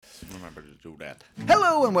Remember to do that.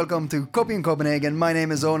 Hello and welcome to Copy in Copenhagen. My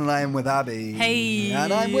name is Owen and I am with Abby. Hey.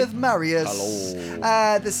 And I'm with Marius.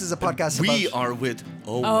 Hello. This is a podcast We about... are with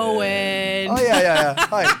Owen. Owen. Oh, yeah.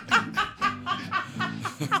 Hi.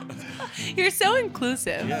 You're so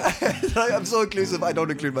inclusive. I'm so inclusive, I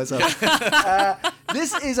don't include myself.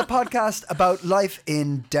 This is a podcast about life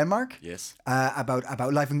in Denmark. Yes.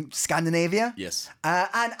 About life in Scandinavia. Yes.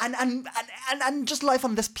 And just life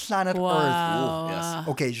on this planet Wow. Earth. Yes.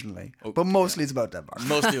 Occasionally. Oh, But mostly it's about Denmark.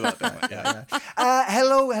 Mostly about that. Yeah.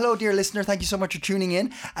 Hello, dear listener. Thank you so much for tuning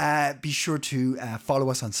in. Be sure to follow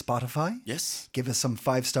us on Spotify. Yes. Give us some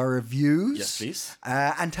 5-star reviews. Yes, please.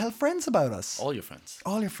 And tell friends about us. All your friends.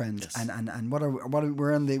 All your friends. Yes. And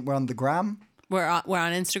we're on the gram. We're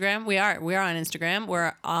on Instagram. We are on Instagram.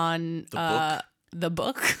 We're on the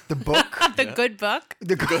book. The book. The good book.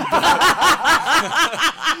 The good.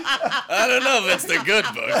 I don't know if it's the good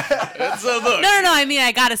book. It's a book. No. I mean,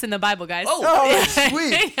 I got us in the Bible, guys. Oh,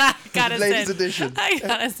 sweet. I got us Ladies in. edition. I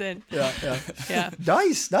got us in. Yeah. Yeah.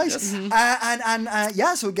 Nice.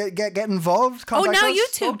 Yes. So get involved. Oh, Contact now us.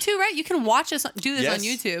 YouTube too, right? You can watch us do this Yes. on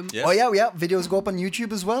YouTube. Yes. Oh yeah. Videos go up on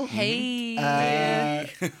YouTube as well. Hey.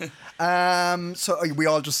 So we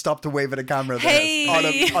all just stopped to wave at a camera there Hey.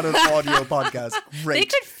 on an audio podcast. Great. They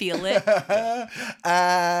could feel it.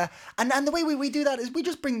 And the way we do that is we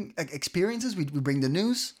just bring experiences. We bring the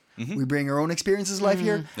news. We bring our own experiences life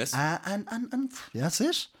here. Yes. And that's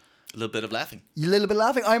it. A little bit of laughing. A little bit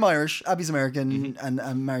laughing. I'm Irish. Abby's American,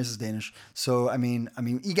 and Marius is Danish. So I mean,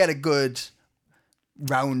 you get a good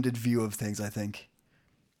rounded view of things. I think.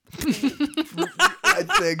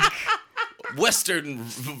 Western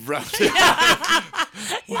round.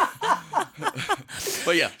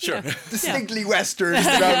 But yeah, sure. Distinctly Western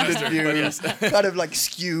rounded view. Yes. Kind of like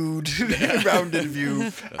skewed rounded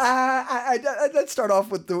view. Let's start off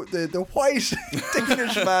with the white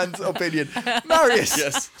Danish man's opinion. Marius.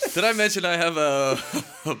 Yes. Did I mention I have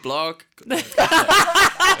a blog?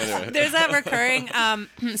 Anyway. There's that recurring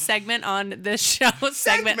segment on this show.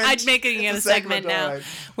 Segment. I'm making it It's a a segment segment, now, alright.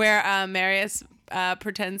 where Marius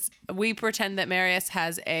pretend that Marius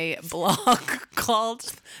has a blog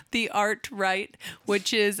called The Art Right,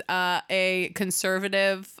 which is a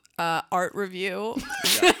conservative art review.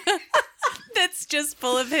 That's just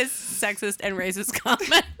full of his sexist and racist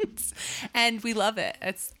comments, and we love it.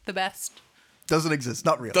 It's the best. Doesn't exist.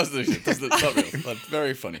 Not real. Doesn't exist. Not real. But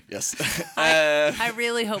very funny. Yes. I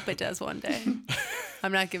really hope it does one day.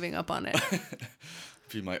 I'm not giving up on it.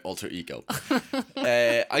 Be my alter ego.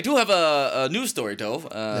 I do have a news story though.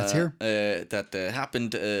 Let's hear. That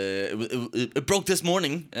happened. It broke this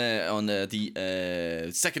morning on the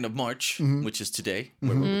 2nd of March, which is today,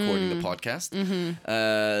 where we're recording the podcast.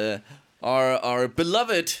 Our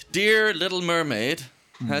beloved dear Little Mermaid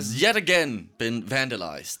has yet again been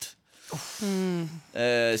vandalized.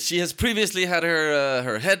 She has previously had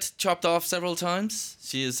her head chopped off several times.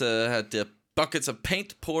 She has had buckets of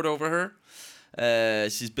paint poured over her.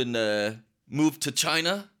 She's been moved to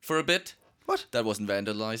China for a bit. What? That wasn't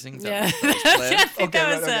vandalizing. Yeah. That was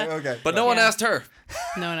planned. Okay. But no one Yeah. asked her.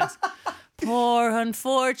 No one else. Poor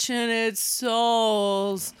unfortunate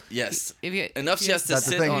souls. Yes. If you, Enough she has to That's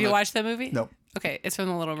the sit thing. on Have you it. watched that movie? No. Okay, it's from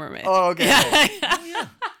The Little Mermaid. Oh, okay.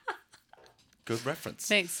 Good reference.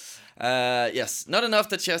 Thanks. Yes, not enough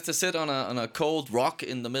that she has to sit on a cold rock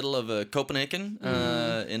in the middle of Copenhagen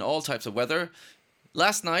in all types of weather.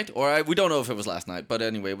 Last night, we don't know if it was last night, but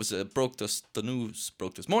anyway, it was the news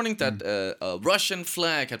broke this morning that a Russian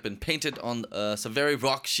flag had been painted on the very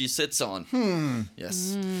rock she sits on.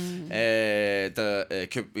 Yes,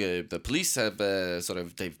 the police have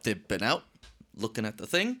they've been out looking at the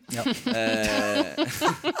thing. Yep.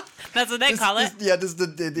 That's what they call it. This is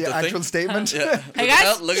the actual thing? statement. Yeah. Hey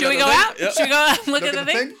guys, should we go out? Yeah. Should we go out and look Look at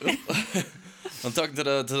the thing? I'm talking to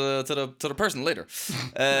the person later.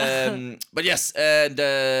 But yes, and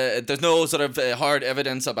there's no sort of hard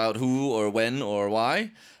evidence about who or when or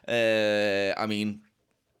why. I mean,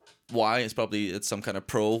 why is probably it's some kind of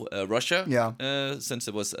pro Russia. Yeah. Since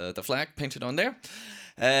it was the flag painted on there.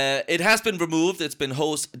 It has been removed. It's been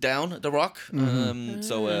hosed down the rock.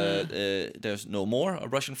 So there's no more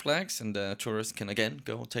Russian flags, and tourists can again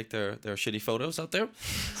go take their shitty photos out there.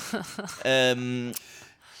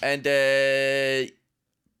 And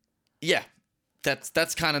yeah,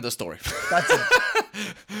 that's kind of the story. That's it.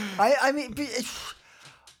 I mean,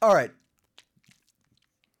 all right.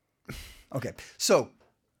 Okay, so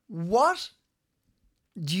what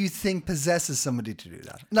do you think possesses somebody to do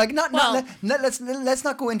that? Like, let's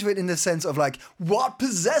not go into it in the sense of like what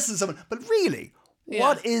possesses someone, but really,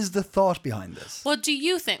 what is the thought behind this? Well, do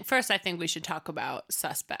you think? First, I think we should talk about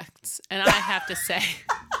suspects, and I have to say,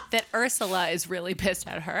 that Ursula is really pissed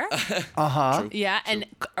at her. Uh-huh. Yeah, and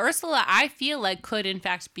Ursula, I feel like could in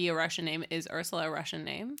fact be a Russian name. Is Ursula a Russian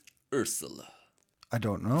name? Ursula. I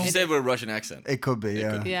don't know. You said with a Russian accent. It could be,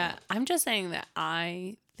 yeah. Yeah, I'm just saying that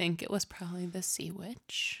I think it was probably the Sea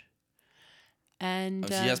Witch. And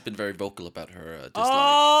She has been very vocal about her dislike.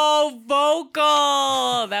 oh,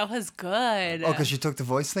 vocal! That was good. Oh, because she took the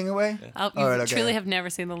voice thing away? Oh, you All right, okay. truly have never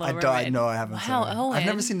seen the Little I Mermaid. no, I haven't. Wow, sorry. Owen. I've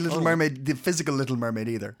never seen Little Mermaid, the physical Little Mermaid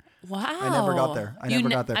either. Wow. I never got there. I never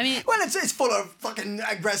got there. I mean, well, it's full of fucking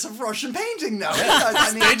aggressive Russian painting now.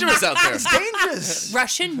 It's dangerous out there. It's dangerous.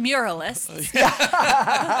 Russian muralists.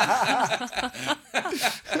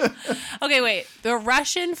 Okay, wait. The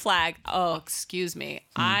Russian flag. Oh, excuse me.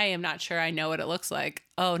 I am not sure I know what it looks like.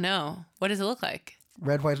 Oh, no. What does it look like?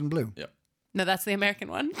 Red, white, and blue. Yeah. No, that's the American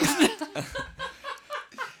one. It's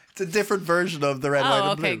a different version of the red, white,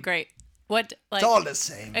 Oh, and blue. okay, great. What, like, It's all the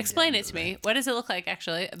same. explain it to me. What does it look like,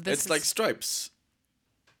 actually? It's like stripes.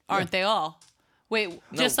 Aren't they all? Wait, No,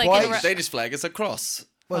 just like white- in the Danish flag is a cross.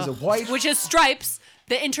 What is it, white? which is stripes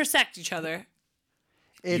that intersect each other.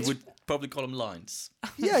 You It's, would probably call them lines.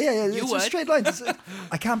 yeah. It's You just would. straight lines.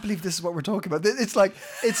 I can't believe this is what we're talking about. It's like,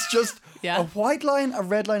 it's just Yeah. a white line, a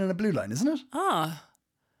red line, and a blue line, isn't it? Oh.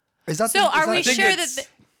 Is that So the, are is we that, think sure that... it's-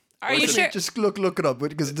 Are you sure? Just look it up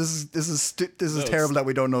because this is No, terrible that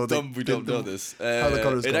we don't know. We don't know this. how the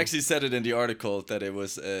colours It go. actually said it in the article that it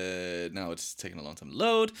was. Now it's taking a long time to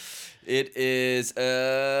load. It is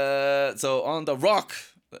so on the rock,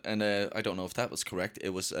 and I don't know if that was correct.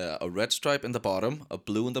 It was a red stripe in the bottom, a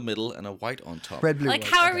blue in the middle, and a white on top. Red, blue, Like,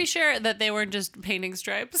 white. how are Okay. we sure that they weren't just painting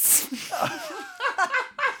stripes?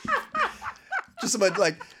 Just about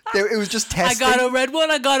like it was just I testing. got a red one,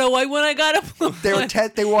 I got a white one, I got a blue They were one.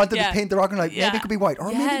 they wanted Yeah. to paint the rock and like maybe Yeah. it could be white or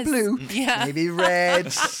maybe Yes. blue, Yeah. maybe red.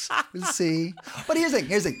 We'll see. But here's the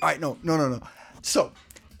thing. All right, no. So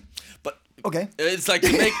But okay, it's like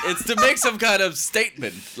to make some kind of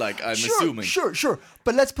statement. Like I'm assuming. Sure.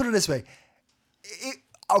 But let's put it this way.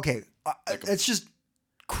 Okay, let's just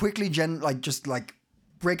quickly just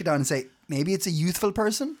break it down and say maybe it's a youthful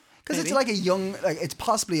person because it's like it's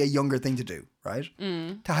possibly a younger thing to do, right?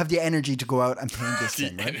 To have the energy to go out and paint this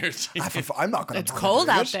thing, right? Energy. I'm not going to. It's cold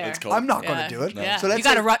out there. It's cold. I'm not Yeah. going to do it. Yeah. So let's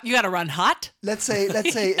You gotta run hot. let's say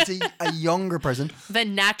it's a younger person, The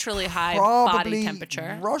naturally high body probably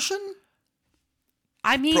temperature. Russian,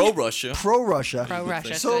 I mean, Pro Russia. pro-Russia.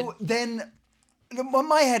 Pro-Russia, So good. then, what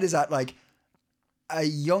my head is at, like, a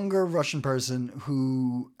younger Russian person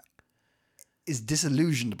who is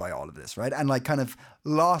disillusioned by all of this, right? And, like, kind of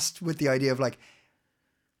lost with the idea of, like,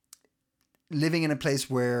 living in a place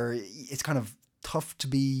where it's kind of tough to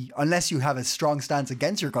be, unless you have a strong stance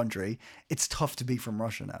against your country, it's tough to be from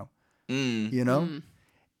Russia now. You know?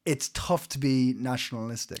 It's tough to be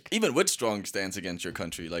nationalistic. Even with strong stance against your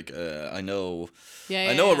country, like I know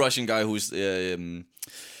Yeah, a yeah. Russian guy who's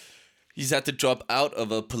he's had to drop out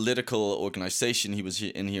of a political organization he was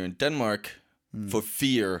here in Denmark for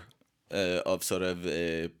fear of sort of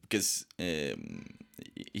because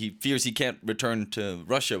he fears he can't return to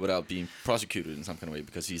Russia without being prosecuted in some kind of way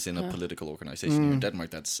because he's in a political organization here in Denmark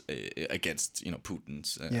that's against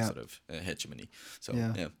Putin's sort of hegemony. So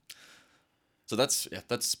Yeah. So that's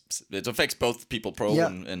it affects both people pro Yeah.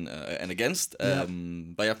 and against. Yeah.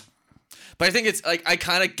 But I think it's like I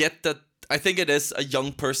kind of get that. I think it is a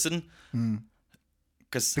young person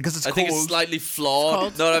because it's I think it's cold. slightly flawed.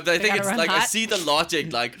 cold. No, I They think gotta it's run like I hot. see the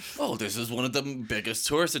logic. Like, oh, this is one of the biggest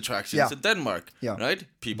tourist attractions Yeah. in Denmark. Yeah. Right?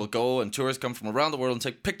 People go and tourists come from around the world and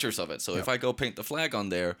take pictures of it. So if I go paint the flag on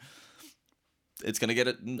there, it's gonna get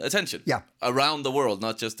attention. Yeah. Around the world,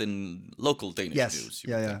 not just in local Danish Yes. news.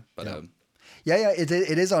 Yeah, would yeah, think. But yeah. Yeah,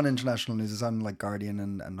 it is on international news. It's on like Guardian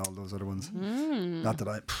and all those other ones. Not that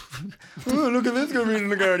I. Oh, look at this guy reading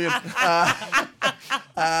the Guardian.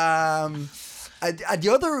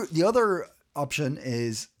 The other option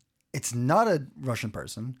is it's not a Russian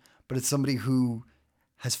person, but it's somebody who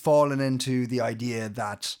has fallen into the idea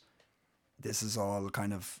that this is all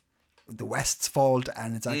kind of the West's fault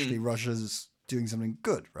and it's actually Russia's doing something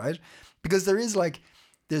good, right? Because there's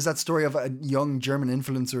that story of a young German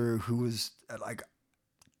influencer who was like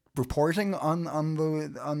reporting on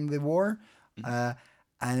the war,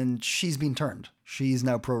 and she's been turned. She's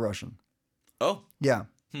now pro-Russian. Oh, Yeah.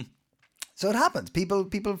 So it happens.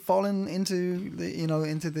 People fall into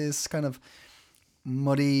into this kind of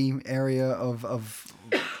muddy area of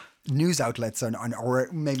news outlets or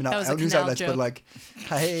maybe That not was a news canal outlets, joke. but like,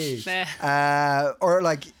 hey, Nah. or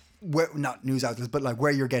like not news outlets, but like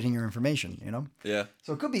where you're getting your information. yeah.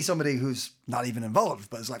 So it could be somebody who's not even involved,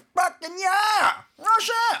 but it's like, fucking yeah,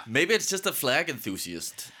 Russia! Maybe it's just a flag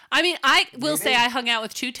enthusiast. I mean, I will say I hung out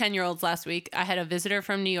with 2 10-year-olds last week. I had a visitor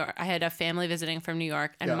from New York. I had a family visiting from New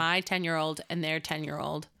York, and my 10-year-old and their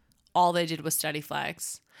 10-year-old, all they did was study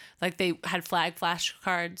flags. Like, they had flag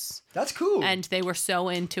flashcards. That's cool. And they were so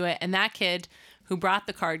into it. And that kid who brought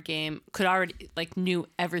the card game could already, like, knew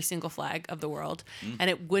every single flag of the world. And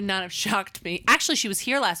it would not have shocked me. Actually, she was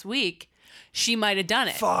here last week. She might have done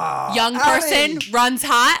it. Fuck. Young person, runs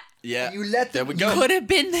hot. Yeah. You let there them- we go. Could have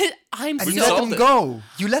been the... and We you let solved them it. go.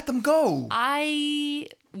 You let them go. I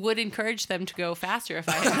would encourage them to go faster if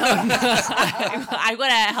I had known. I would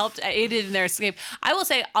have helped aided in their escape. I will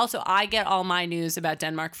say also, I get all my news about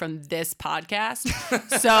Denmark from this podcast.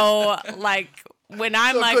 So, like, when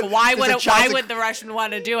I'm So like, good. why There's a would chance the Russian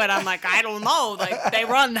want to do it? I'm like, I don't know. Like, they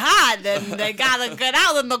run hot and they gotta get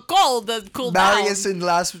out in the cold to cool Marius down. in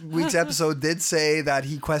last week's episode did say that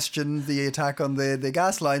he questioned the attack on the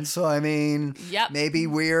gas line. So, I mean, Yep. maybe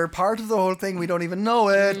we're part of the whole thing. We don't even know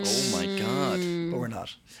it. Oh my god. But we're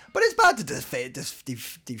not. But it's bad to deface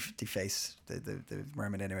the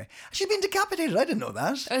mermaid anyway. She's been decapitated. I didn't know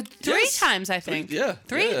that. 3 Yes. times, I think. Three Yeah.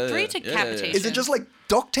 decapitations. Is it just like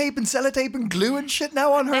duct tape and sellotape and glue and shit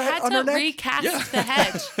now on her They had on her to neck? recast the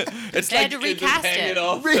head. It's They had to you just recast hang it.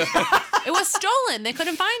 off. It was stolen. They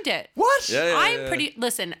couldn't find it. What? Yeah. I'm pretty.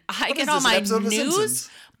 Listen, I What get is all this, an my episode of The news, Simpsons?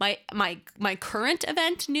 my current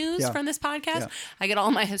event news Yeah. from this podcast. Yeah. I get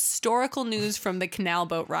all my historical news from the canal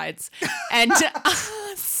boat rides, and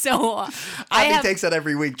so I Abby have. takes that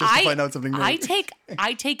every week just to find out something new. I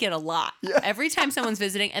take it a lot. Every time someone's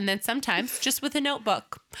visiting, and then sometimes just with a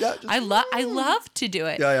notebook. Yeah, just- I love to do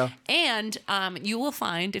it. Yeah. And you will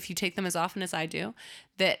find, if you take them as often as I do,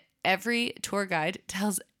 that every tour guide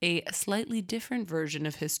tells a slightly different version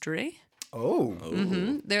of history. Oh,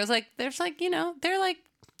 There's like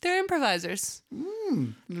they're improvisers.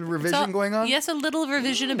 little revision going on? Yes, a little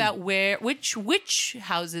revision about which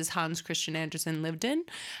houses Hans Christian Andersen lived in,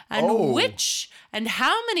 and Oh. and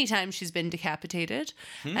how many times she's been decapitated,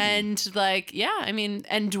 and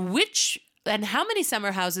and how many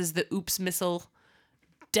summer houses the Oops missile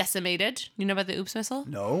decimated. You know about the Oops missile?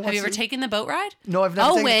 No, Have what's you ever it? taken the boat ride? No, I've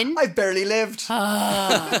never Owen. I've barely lived.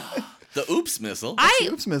 The oops missile. the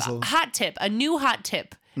Oops missile? Hot tip. A new hot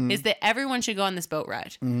tip is that everyone should go on this boat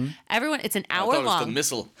ride. Everyone. It's an I hour thought it was the long.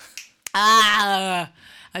 missile.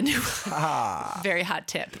 A new very hot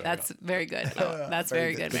tip. That's very good. Oh, that's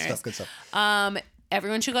very good, Marius. Good stuff.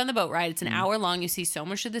 Everyone should go on the boat ride. It's an hour long. You see so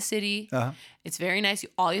much of the city. It's very nice.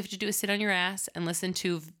 All you have to do is sit on your ass and listen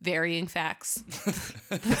to varying facts,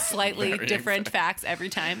 slightly different facts every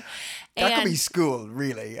time. That And could be school,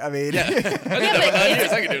 really. I mean, yeah, but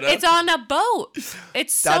I can do that. it's on a boat.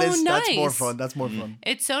 It's so nice. that's more fun. That's more fun.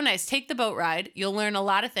 It's so nice. Take the boat ride. You'll learn a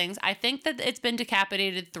lot of things. I think that it's been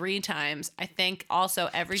decapitated 3 times. I think also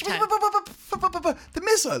every time. The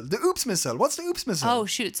missile, the Oops missile. What's the Oops missile? Oh,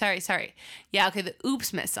 shoot. Sorry. Yeah, okay. The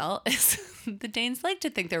Oops missile is the Danes like to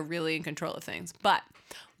think they're really in control of things. But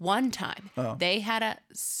one time they had a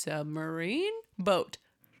submarine boat.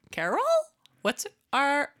 Carol? What's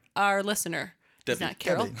our listener? It's Debbie. not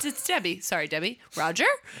Carol. Debbie. It's Debbie. Sorry, Debbie. Roger?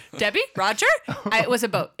 Debbie? Roger? It was a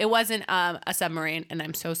boat. It wasn't a submarine. And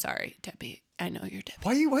I'm so sorry, Debbie. I know you're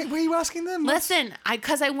Debbie. Why are you asking them? Listen,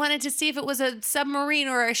 because I wanted to see if it was a submarine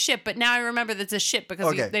or a ship, but now I remember that it's a ship because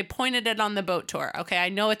Okay. they pointed it on the boat tour. Okay, I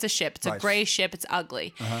know it's a ship. It's a Right. gray ship. It's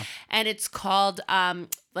ugly, and it's called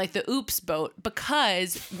like the Oops boat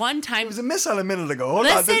because one time. It was a missile a minute ago. Hold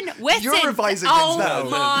on. Listen. You're revising oh things now.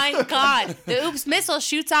 my God. The Oops missile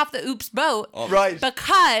shoots off the Oops boat. Right.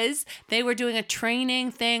 Because they were doing a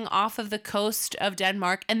training thing off of the coast of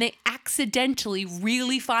Denmark and they accidentally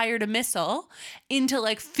really fired a missile into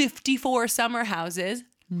like 54 summer houses.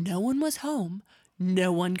 No one was home.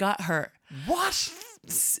 No one got hurt. What?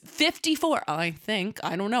 54, I think.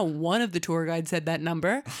 I don't know. One of the tour guides said that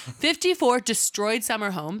number. 54 destroyed summer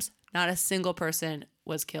homes. Not a single person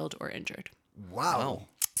was killed or injured. Wow.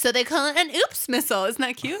 So they call it an oops missile. Isn't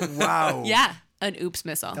that cute? Wow. Yeah, an oops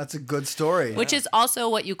missile. That's a good story. Which is also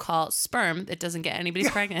what you call sperm that doesn't get anybody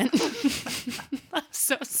pregnant. I'm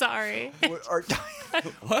so sorry.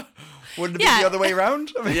 What? Wouldn't it be Yeah. the other way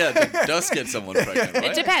around? I mean, Yeah, it does get someone pregnant, right?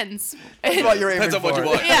 It depends. that's what you're aiming Depends on what for. you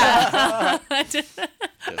want. Yeah.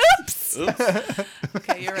 Oops. Oops.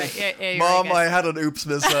 Okay, you're right. Yeah, you're Mom, right, I had an oops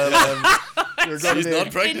missile. You're going She's to be,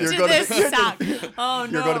 not pregnant. Into You're gonna this be- sock. Oh,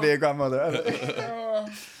 no. You're going to be a grandmother.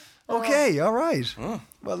 Okay, all right.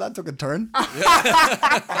 Well, that took a turn.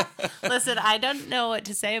 Listen, I don't know what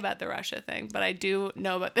to say about the Russia thing, but I do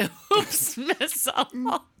know about the oops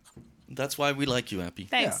missile. That's why we like you, Appy.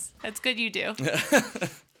 Thanks. That's good you do.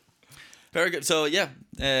 Very good. So yeah,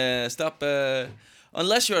 stop.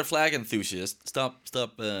 unless you're a flag enthusiast, stop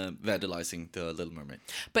vandalizing the Little Mermaid.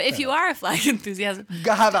 But if you are a flag enthusiast,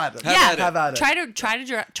 Have at it. Have at it. Have at it. try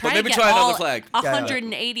to maybe get try another all flag.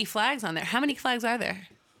 180 flags on there. How many flags are there?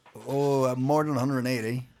 Oh, more than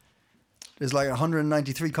 180. There's like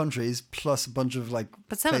 193 countries plus a bunch of like.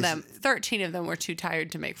 But some of places. them, 13 of them were too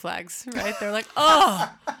tired to make flags, right? They're like,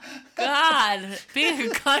 oh, God, being a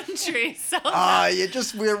country. So You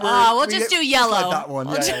just we'll just do yellow. Like that one.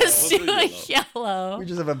 We'll Yeah, just We'll do do a yellow. yellow. We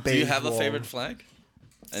just have a beige Do you have a wall. favorite flag?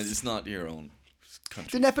 And it's not your own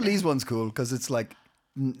country. The Nepalese one's cool because it's like,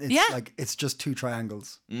 it's just two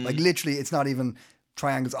triangles. Like literally, it's not even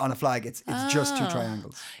triangles on a flag. It's just two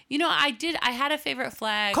triangles, You know, I had a favorite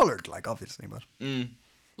flag colored, like obviously, but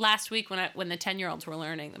last week when the 10-year-olds were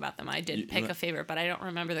learning about them. I did pick a favorite, but I don't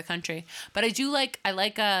remember the country. But I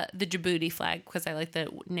like the Djibouti flag because I like the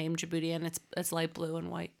name Djibouti, and it's light blue and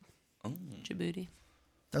white. Oh. Djibouti.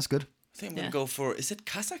 that's good. I think I'm going to go for, is it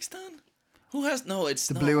Kazakhstan? Who has, no, it's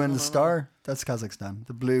The blue and the star. That's Kazakhstan.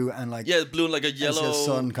 The blue and like Yeah, blue and like a It's a yellow.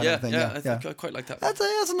 sun kind of thing, yeah, I think I quite like that. that's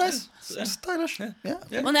a nice, Yeah. stylish. Yeah.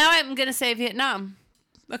 Well, now I'm gonna say Vietnam.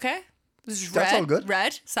 Okay. This is That's red, all good.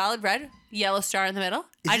 red, solid red, yellow star in the middle.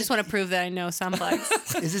 I just want to prove that I know some flags.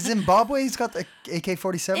 Is it Zimbabwe? He's got the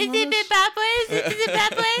AK-47. Is on it it? Zimbabwe? Is it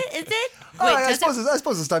Zimbabwe? Is it? Oh, Wait, I does it?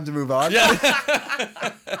 suppose it's time to move on. Yeah.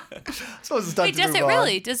 I suppose it's time Wait, to does move it on.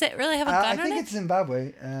 really? Does it really have a I gun on think it? it's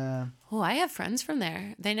Zimbabwe. Oh, I have friends from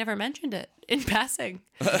there. They never mentioned it in passing.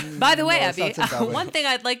 By the way, No, it's Abby, not Zimbabwe. one thing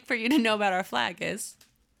I'd like for you to know about our flag is.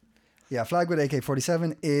 Yeah, flag with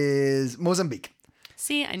AK-47 is Mozambique.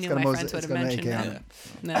 See, I knew got a my Mos- friends would it's have got an mentioned AK on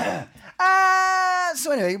that. it. No.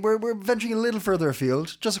 So anyway, we're venturing a little further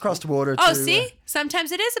afield, just across the water. Oh, to, see?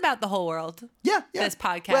 Sometimes it is about the whole world. yeah. this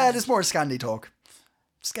podcast. Well, it's more Scandi talk.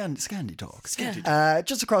 Scandi talk.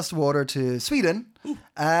 Just across the water to Sweden.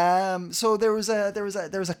 So there was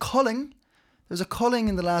a culling. There was a culling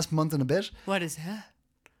in the last month and a bit. What is that?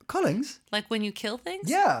 Cullings? Like when you kill things?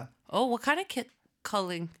 Yeah. Oh, what kind of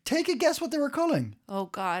culling? Take a guess what they were culling. Oh,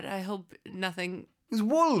 God. I hope nothing. It was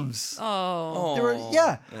wolves. Oh. They were,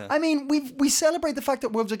 yeah. I mean, we celebrate the fact that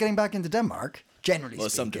wolves are getting back into Denmark. Generally Well,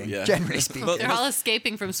 some speaking. do, yeah. Generally speaking. They're all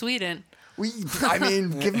escaping from Sweden. I mean,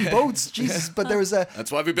 give them boats, Jesus. But there was a.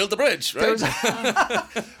 That's why we built the bridge, right?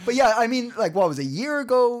 But yeah, I mean, like, what was it, a year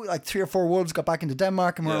ago? Like 3 or 4 wolves got back into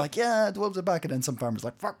Denmark, and we're Yeah. like, yeah, the wolves are back. And then some farmers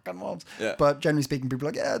like, fucking wolves. Yeah. But generally speaking, people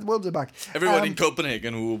are like, yeah, the wolves are back. Everyone in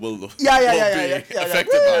Copenhagen who will Yeah, be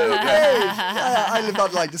affected by it. Woo, Yeah. great. Yeah, I live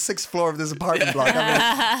on like the 6th floor of this apartment block.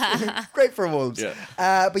 I mean, great for wolves.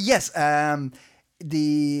 Yeah. But yes,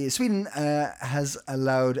 the Sweden has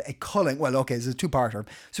allowed a culling. Well, okay, it's a two-parter.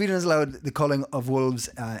 Sweden has allowed the culling of wolves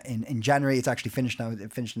in January. It's actually finished now.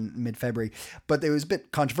 It finished in mid-February. But it was a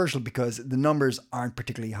bit controversial because the numbers aren't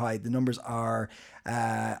particularly high. The numbers are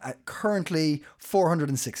currently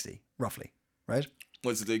 460, roughly, right?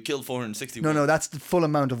 Was it they killed 460? No, that's the full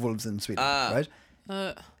amount of wolves in Sweden, right?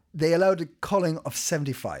 They allowed a culling of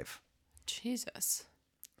 75. Jesus.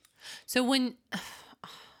 So when...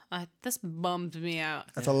 this bums me out.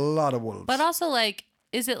 That's a lot of wolves. But also, like,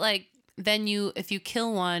 is it like then if you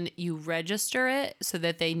kill one, you register it so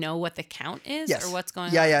that they know what the count is yes. or what's going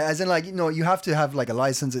on? Yeah. As in, like, you have to have like a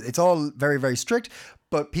license. It's all very, very strict.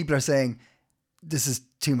 But people are saying this is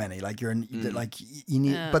too many. Like like you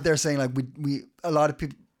need. But they're saying like we a lot of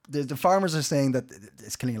people. The farmers are saying that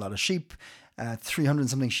it's killing a lot of sheep. 300 and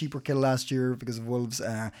something sheep were killed last year because of wolves.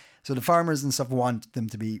 So the farmers and stuff want them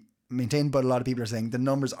to be maintained, but a lot of people are saying the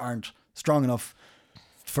numbers aren't strong enough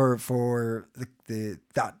for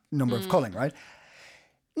that number of culling, right?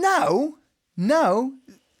 Now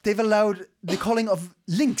they've allowed the culling of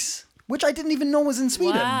lynx, which I didn't even know was in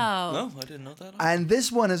Sweden. Wow. No, I didn't know that. And this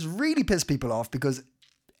one has really pissed people off because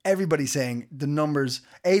everybody's saying the numbers,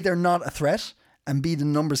 A, they're not a threat, and B, the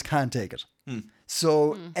numbers can't take it.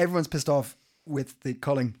 So everyone's pissed off with the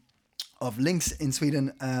culling of lynx in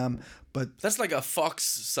Sweden, but That's like a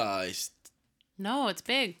fox-sized. No, it's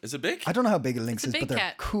big. Is it big? I don't know how big a lynx It's a is, big but they're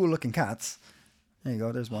cat. cool-looking cats. There you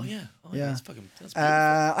go. There's one. Oh yeah. Yeah. That's beautiful.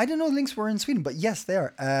 I didn't know lynx were in Sweden, but yes, they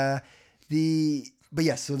are. But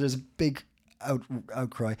yes, so there's a big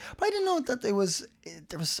outcry. But I didn't know that there was.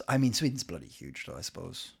 I mean, Sweden's bloody huge, though. I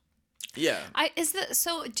suppose. Yeah.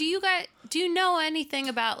 Do you know anything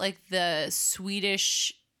about like the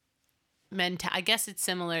Swedish I guess it's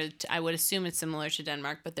similar. I would assume it's similar to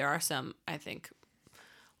Denmark, but there are some, I think,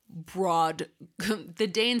 broad. The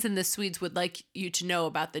Danes and the Swedes would like you to know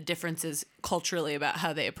about the differences culturally about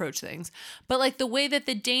how they approach things. But like the way that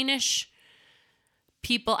the Danish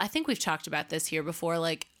people, I think we've talked about this here before,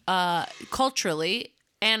 like culturally,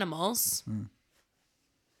 animals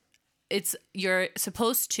you're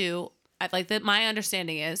supposed to, like that. My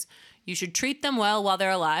understanding is you should treat them well while they're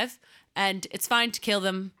alive, and it's fine to kill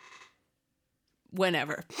them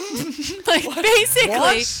whenever. Like basically,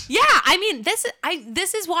 What? yeah. I mean,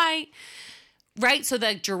 this is why. Right, so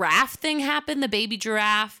the giraffe thing happened, the baby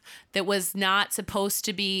giraffe that was not supposed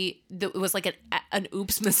to be, it was like an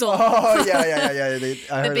oops missile. Oh, yeah.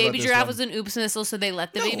 The baby giraffe was an oops missile, so they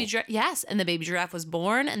let the baby giraffe, yes, and the baby giraffe was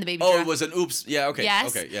born, and the baby giraffe. Oh, it was an oops. Yeah, okay.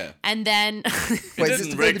 Yes. Okay, yeah. And then. It Wait, is this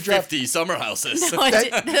didn't the baby break giraffe? 50 summer houses. No,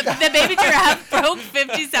 the baby giraffe broke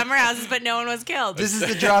 50 summer houses, but no one was killed. This is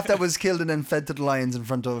the giraffe that was killed and then fed to the lions in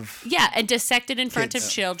front of. Yeah, and dissected in front Kids.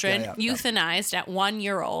 of children, Yeah. euthanized at 1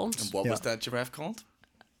 year old. What was that giraffe called?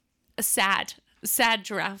 A sad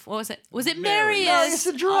giraffe. What was it? Was it Marius. Marius? Marius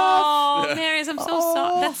the giraffe. Oh, Marius, I'm so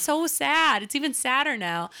sorry. That's so sad. It's even sadder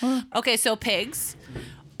now. Okay, so pigs.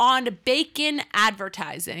 On bacon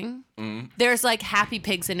advertising, there's like happy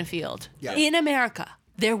pigs in a field. Yeah. In America,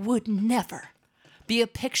 there would never be a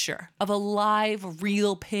picture of a live,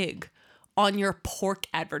 real pig on your pork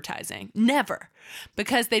advertising. Never.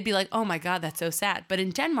 Because they'd be like, oh my God, that's so sad. But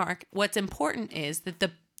in Denmark, what's important is that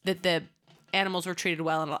the animals were treated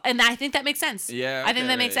well, and I think that makes sense. Yeah, I think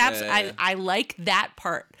that makes yeah. I like that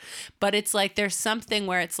part, but it's like there's something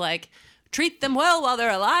where it's like treat them well while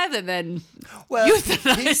they're alive, and then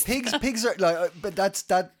euthanize them. pigs are like, but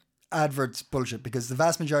that advert's bullshit because the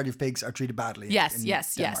vast majority of pigs are treated badly. Yes, in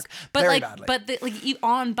yes. Denmark. But Very like, badly. but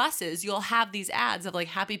on buses, you'll have these ads of like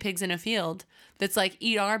happy pigs in a field. That's like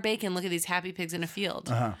eat our bacon. Look at these happy pigs in a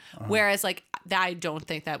field. Whereas like I don't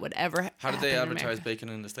think that would ever. How did they happen in advertise America. bacon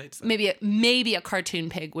in the States then? Maybe a cartoon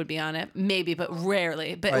pig would be on it. Maybe, but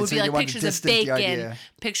rarely. But Right, it would so be you like want to pictures of distance the bacon, idea.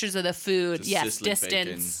 pictures of the food. Just Yes, sizzling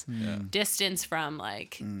distance. bacon. Yeah. Distance from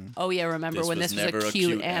like, oh yeah, remember This when was this was never a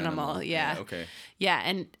cute animal? Yeah. Okay. Yeah,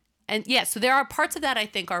 and yeah, so there are parts of that I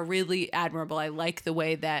think are really admirable. I like the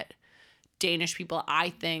way that Danish people, I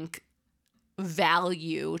think,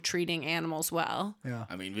 value treating animals well. yeah.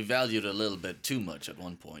 I mean, we valued a little bit too much at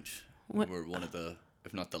one point. We were one of the,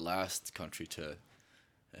 if not the last country to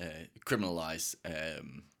criminalize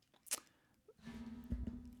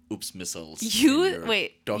oops missiles. in your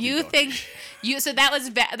doggy You dog. think you? So that was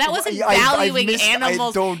that wasn't I've valuing missed- I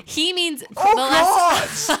animals. don't- He means Oh the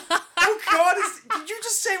last. God! Oh God! Did you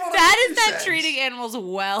just say what? That I is not said? treating animals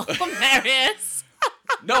well, Marius.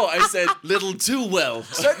 No, I said little too well.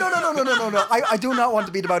 No. I do not want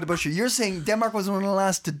to beat about the bush here. You're saying Denmark was one of the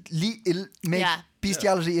last to make Yeah.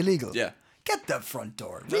 bestiality illegal. Yeah. Get the front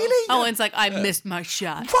door. Really? Oh, and it's like I missed my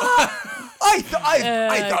shot. What? I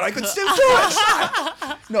thought I could still do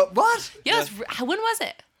it. No, what? Yes. When was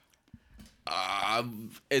it? I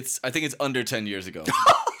think it's under 10 years ago.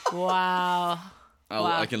 Wow. Wow.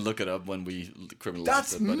 I can look it up when we criminalized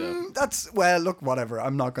That's it. But, that's well. Look, whatever.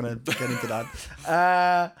 I'm not gonna get into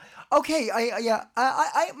that. Okay.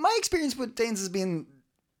 I my experience with Danes has been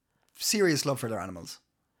serious love for their animals.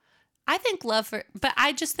 I think love for, but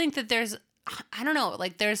I just think that there's, I don't know,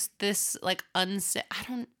 like there's this like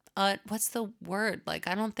what's the word? Like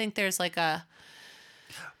I don't think there's like a.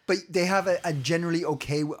 But they have a generally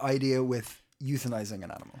okay idea with euthanizing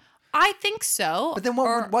an animal. I think so. But then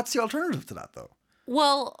what's the alternative to that, though?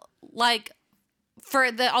 Well, like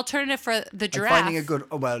for the alternative for the Like giraffe. finding a good,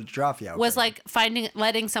 giraffe, yeah. Okay. Was like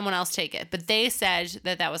letting someone else take it, but they said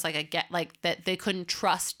that was like that they couldn't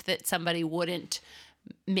trust that somebody wouldn't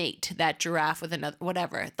mate that giraffe with another,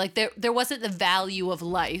 whatever. Like there wasn't the value of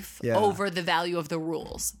life over the value of the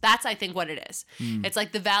rules. That's I think what it is. It's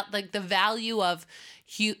like the value of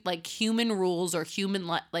human rules or human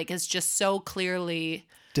like is just so clearly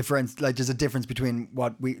difference. Like there's a difference between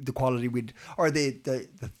the quality or the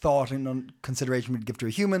thought and consideration we'd give to a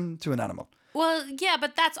human to an animal. Well, yeah,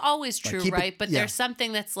 but that's always true, right? But yeah. there's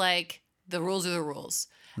something that's like the rules are the rules.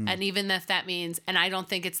 And even if that means, and I don't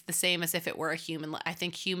think it's the same as if it were a human. I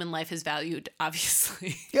think human life is valued,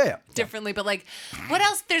 obviously, differently. But like, what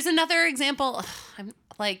else? There's another example,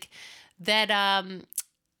 like that.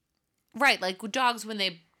 Right, like dogs when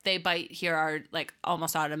they bite here are like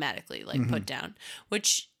almost automatically like put down.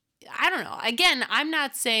 Which I don't know. Again, I'm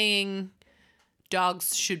not saying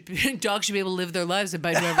dogs should be able to live their lives and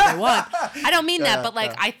bite whoever they want. I don't mean that, but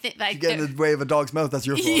like I think like you get in the way of a dog's mouth, that's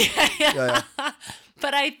your fault. Yeah.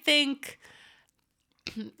 But I think,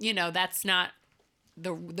 that's not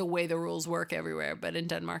the way the rules work everywhere. But in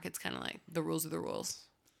Denmark, it's kind of like the rules are the rules,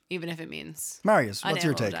 even if it means. Marius, what's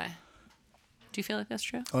your take? Do you feel like that's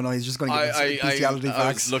true? Oh no, he's just going to get bestiality I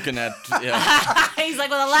facts. was looking at He's like,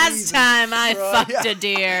 well, the last time I fucked a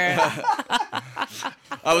deer.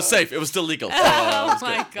 I was safe. It was still legal. Oh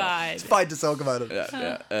my god. It's fine to talk about it.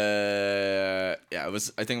 Yeah. It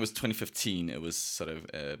was. I think it was 2015. It was sort of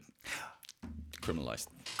criminalized.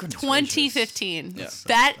 Goodness 2015. Yeah.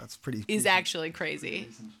 That's pretty. Is actually crazy.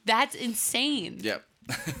 That's insane. Yeah.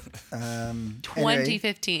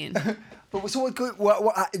 2015. But so,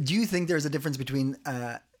 what do you think there's a difference between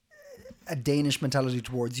a Danish mentality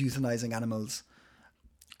towards euthanizing animals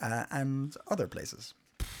and other places?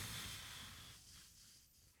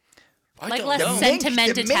 Like less The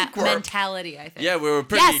sentimental mink work. mentality, I think. Yeah, we were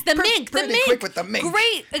pretty. Yes, the mink. pretty quick with the mink.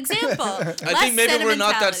 Great example. I think maybe we're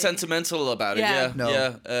not that sentimental about it. Yeah. Yeah. No. Yeah.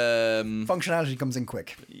 Functionality comes in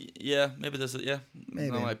quick. Yeah. Maybe there's.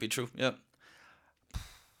 Maybe. That might be true. Yeah.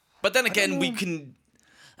 But then again, we can.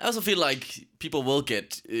 I also feel like people will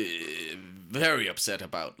get very upset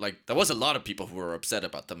about. Like there was a lot of people who were upset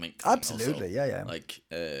about the mink thing Absolutely, also. yeah. Like.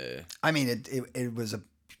 I mean, it was a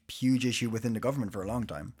huge issue within the government for a long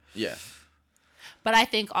time. Yeah. But I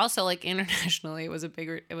think also like internationally, it was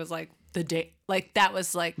like that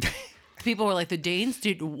was like people were like the Danes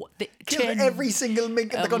did Killed every single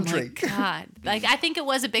mink in the country. Oh my god! Like I think it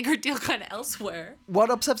was a bigger deal kind of elsewhere. What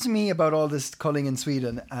upsets me about all this culling in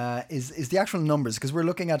Sweden is the actual numbers, because we're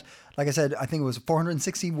looking at, like I said, I think it was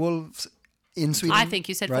 460 wolves in Sweden. I think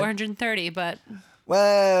you said right? 430, but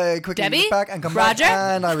Well, quickly Debbie? look back and come Roger?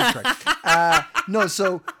 back, and I was correct. No,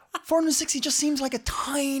 so 460 just seems like a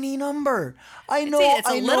tiny number. I know it's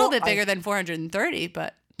a little bit bigger than 430,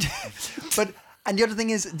 but But and the other thing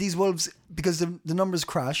is these wolves, because the numbers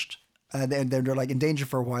crashed, they're like in danger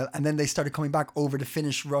for a while, and then they started coming back over the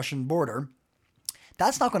Finnish-Russian border.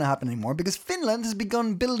 That's not going to happen anymore because Finland has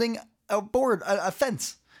begun building a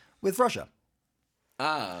fence with Russia.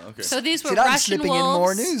 Ah. Okay. so these were See, I'm Russian slipping wolves. in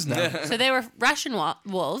more news now. So they were Russian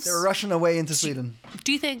wolves. They're rushing away into Sweden.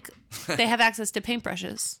 Do you think they have access to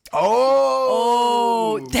paintbrushes?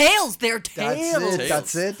 Oh, Tails! They're tails.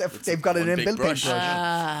 That's it. They've got an one big inbuilt brush.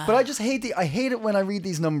 paintbrush. But I just hate it when I read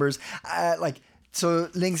these numbers. So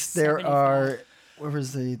links there 75. are. Where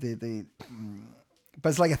was but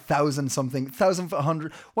it's like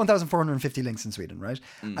 1,450 links in Sweden, right?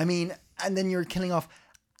 I mean, and then you're killing off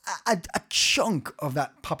a chunk of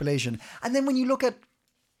that population. And then when you look at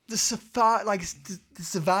the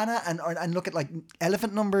savannah and look at like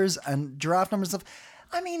elephant numbers and giraffe numbers and stuff,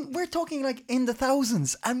 I mean, we're talking like in the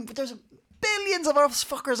thousands, and there's billions of us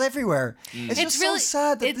fuckers everywhere. It's just really- so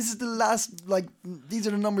sad that this is the last, like, these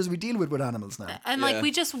are the numbers we deal with animals now. And like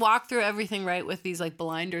we just walk through everything right with these like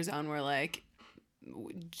blinders on. We're like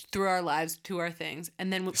through our lives to our things,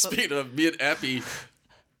 and then Speaking of, me and Appy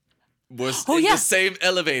was Oh, in yeah. the same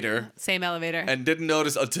elevator same elevator. and didn't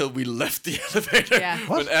notice until we left the elevator. Yeah.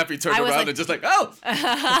 When Appy turned I was around like- and just like, oh,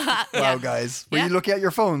 Wow, guys. Were Yeah. you looking at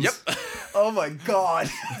your phones? Yep. Oh my God.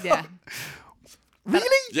 yeah,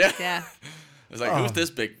 Really? yeah. yeah. I was like, who's this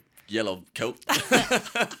big yellow coat?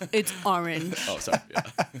 It's orange. Oh, sorry. Yeah.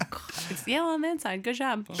 It's yellow on the inside. Good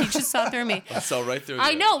job. He just saw through me. I saw right through.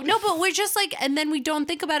 I there. know, no, but we're just like, and then we don't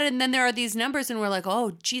think about it, and then there are these numbers, and we're like,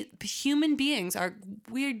 oh, gee, human beings are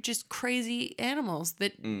weird, just crazy animals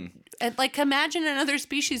that, and like, imagine another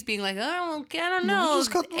species being like, oh, I don't know,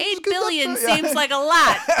 just cut- 8 just cut billion that- yeah. seems like a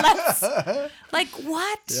lot. Let's, like,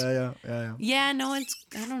 what? Yeah. Yeah, no, it's,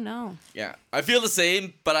 I don't know. Yeah, I feel the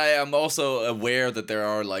same, but I am also aware that there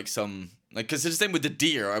are like some, like, because it's the same with the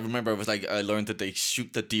deer. I remember I learned that they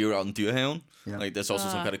shoot the deer on Dyrhavn. Yeah. Like there's also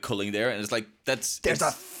some kind of culling there, and it's like There's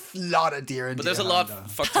a lot of deer in but there's a Dyrhavn, lot, though.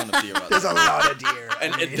 fuck ton of deer out There's there. a lot of deer.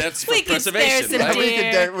 And that's for We can spare preservation, some right?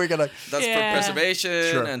 deer. We're gonna. That's Yeah. for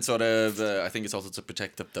preservation Sure. and sort of, I think it's also to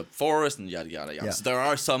protect the forest and yada yada yada. Yeah. So there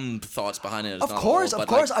are some thoughts behind it. It's Of not course, all, of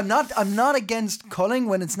but, course. like, I'm not against culling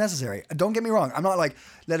when it's necessary. Don't get me wrong. I'm not like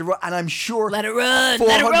let it run. And I'm sure Let it run,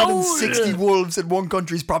 let it roll. 460 wolves in one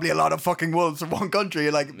country is probably a lot of fucking wolves in one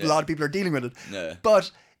country. Like a lot of people are dealing with it. Yeah.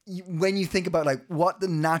 But when you think about like what the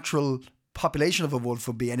natural population of a wolf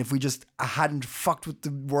would be, and if we just hadn't fucked with the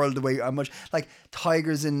world the way how much like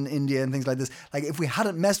tigers in India and things like this, like if we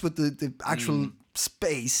hadn't messed with the actual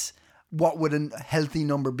space, what would a healthy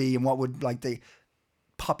number be, and what would like the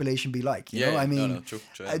population be like? You know, I mean, true,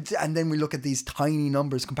 and then we look at these tiny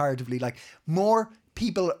numbers comparatively, like more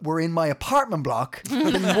people were in my apartment block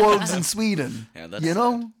than wolves in Sweden. Yeah, that's you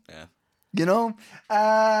know. sad. Yeah. You know,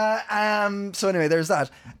 so anyway, there's that,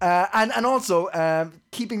 and also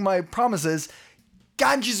keeping my promises.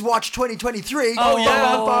 Ganges Watch 2023. Oh,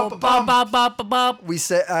 yeah. Bum, bum, bum, bum. Bop. We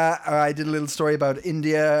said I did a little story about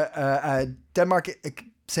India, Denmark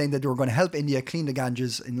saying that they were going to help India clean the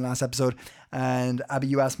Ganges in the last episode. And Abby,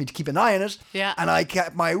 you asked me to keep an eye on it. Yeah. And I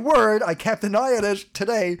kept my word. I kept an eye on it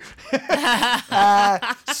today.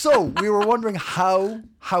 So we were wondering how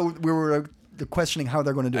we were questioning how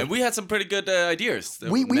they're going to do it. And we had some pretty good ideas. The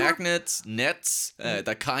We were- magnets, nets,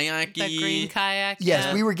 the kayak. The green kayak. Yes,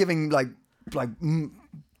 yeah. we were giving like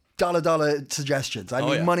dollar suggestions. I mean,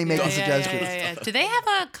 yeah. money making suggestions. Yeah. Do they have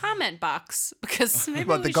a comment box? Because maybe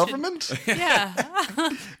What, we the should- government? Yeah.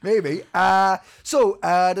 Maybe.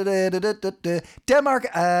 Denmark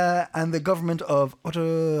and the government of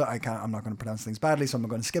I'm not going to pronounce things badly, so I'm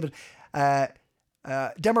going to skip it.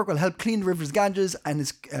 Denmark will help clean the river's Ganges and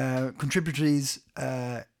its contributaries.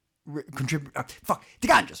 The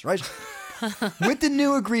Ganges, right? With the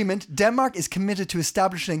new agreement, Denmark is committed to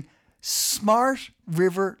establishing a smart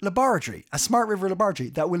river laboratory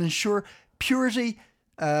that will ensure purity,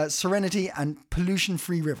 serenity, and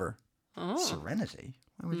pollution-free river. Oh. Serenity?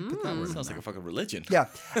 Why would you put that word in Sounds there? like a fucking religion. Yeah,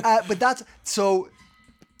 but that's so.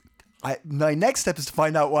 My next step is to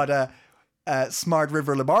find out what a smart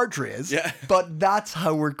river laboratory is. Yeah. But that's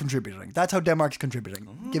how we're contributing. That's how Denmark's contributing,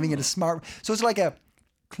 giving it a smart. So it's like a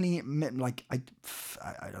clean, like I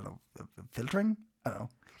don't know, filtering. I don't know.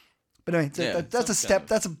 But anyway, that's a step.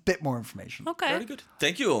 That's a bit more information. Okay. Very good.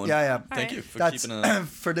 Thank you, Owen. Yeah. Thank you for That's keeping a...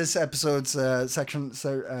 for this episode's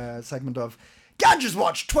segment of Ganges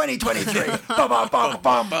Watch 2023. Bum, bum,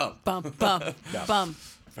 bum, bum. Bum.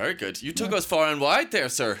 Very good. You took us far and wide there,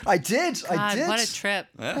 sir. I did. God, what a trip.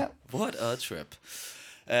 Yeah. What a trip.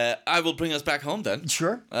 I will bring us back home then.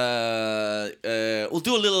 Sure. We'll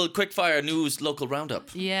do a little quick-fire news local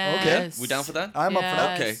roundup. Yes. We down for that? I'm up for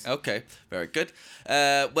that. Yes. Okay. Very good.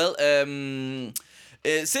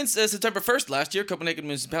 Since September 1st last year, Copenhagen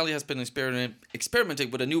Municipality has been experimenting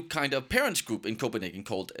with a new kind of parents group in Copenhagen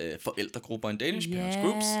called Forældregrupper in Danish, parents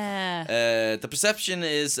groups. The perception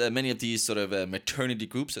is many of these sort of maternity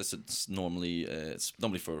groups, as it's normally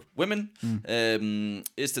for women,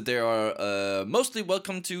 is that they are mostly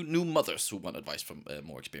welcome to new mothers who want advice from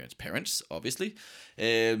more experienced parents, obviously.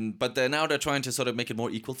 But now they're trying to sort of make it more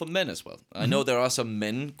equal for men as well. I know there are some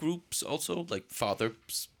men groups also, like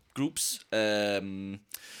fathers groups,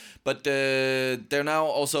 but they're now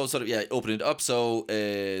also sort of opening it up. So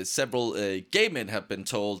several gay men have been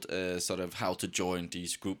told sort of how to join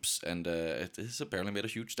these groups, and it has apparently made a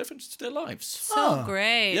huge difference to their lives. So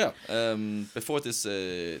great. Yeah. Before this,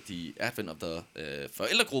 the advent of the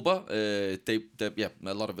Forældregrupper,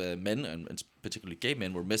 a lot of men and particularly gay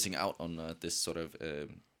men were missing out on this sort of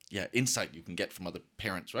insight you can get from other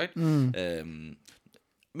parents, right?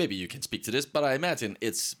 Maybe you can speak to this, but I imagine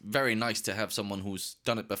it's very nice to have someone who's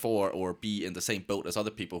done it before or be in the same boat as other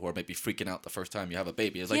people who are maybe freaking out the first time you have a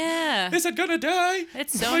baby. It's like, is it gonna die?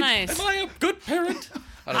 It's so nice. Am I a good parent?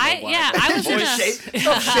 I don't know why. I was in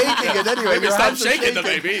Stop shaking it anyway. Maybe Your stop hands are shaking the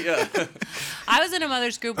baby. Yeah. I was in a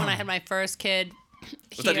mother's group when I had my first kid.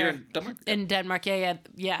 Was that here in Denmark? In Denmark,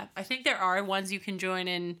 yeah. I think there are ones you can join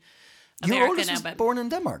in Your America oldest now, was but born in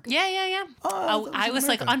Denmark. yeah. Oh, I was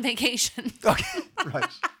like America. on vacation. Okay, right.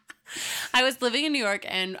 I was living in New York,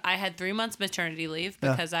 and I had 3 months maternity leave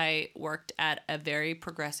because I worked at a very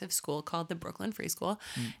progressive school called the Brooklyn Free School,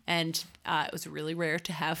 and it was really rare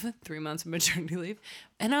to have 3 months of maternity leave.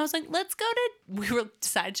 And I was like, we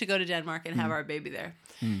decided to go to Denmark and have our baby there,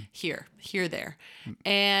 there.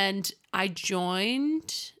 And I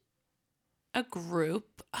joined a group.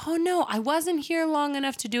 Oh no, I wasn't here long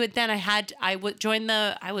enough to do it then. I would join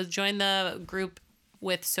the group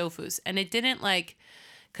with Sofus, and it didn't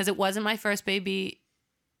because it wasn't my first baby,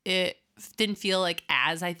 it didn't feel like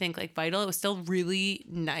as, I think, like vital. It was still really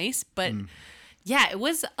nice, but it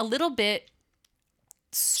was a little bit,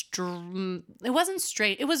 it wasn't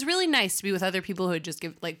straight. It was really nice to be with other people who had just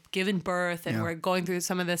given birth and were going through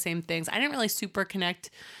some of the same things. I didn't really super connect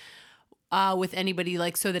with anybody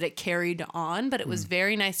so that it carried on, but it was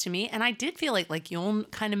very nice to me. And I did feel like Jon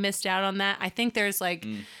kind of missed out on that. I think there's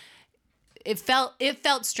it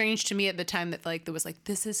felt strange to me at the time that there was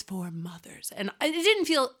this is for mothers, and it didn't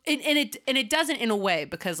feel and it doesn't in a way,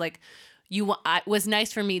 because it was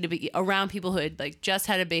nice for me to be around people who had just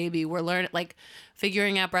had a baby, were learning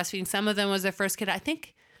figuring out breastfeeding. Some of them was their first kid. I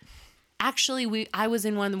think actually I was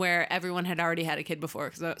in one where everyone had already had a kid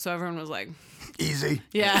before, so everyone was like easy.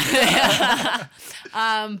 Yeah.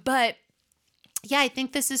 But yeah, I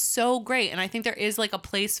think this is so great, and I think there is a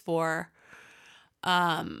place for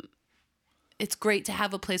it's great to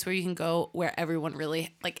have a place where you can go where everyone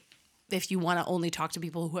really, if you want to only talk to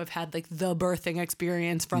people who have had the birthing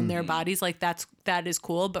experience from their bodies, that is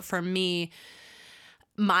cool. But for me,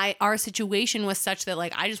 our situation was such that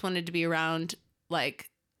I just wanted to be around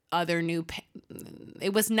other new.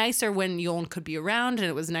 It was nicer when Yon could be around, and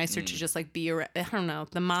it was nicer to just like be around. I don't know.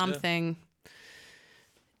 The mom thing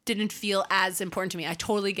didn't feel as important to me. I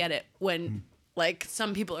totally get it when like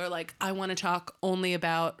some people are like, I want to talk only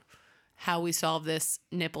about how we solve this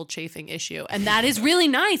nipple chafing issue. And that is really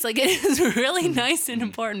nice. Like, it is really nice and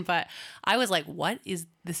important. But I was like,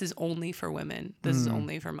 this is only for women. This is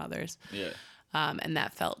only for mothers. Yeah. And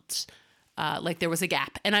that felt like there was a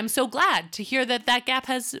gap. And I'm so glad to hear that gap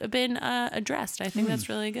has been addressed. I think that's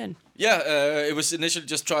really good. Yeah, it was initially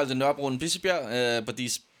just tried in Nørrebro and Bispebjerg, but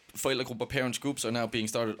these forældregrupper parents groups are now being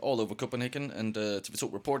started all over Copenhagen, and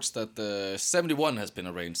TV2 reports that 71 has been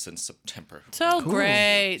arranged since September. So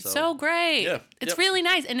great. So great. Yeah. It's really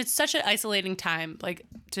nice, and it's such an isolating time, like,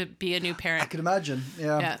 to be a new parent. I could imagine.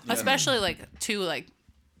 Yeah. Especially, like, too, like,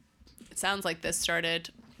 it sounds like this started,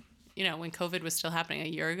 you know, when COVID was still happening a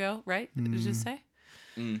year ago, right? Did you say?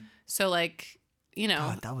 So, like, you know,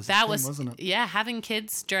 God, that was that the thing, was wasn't it? Yeah, having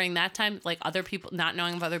kids during that time, like other people, not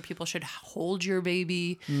knowing if other people should hold your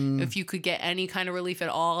baby, if you could get any kind of relief at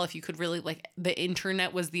all, if you could really, like, the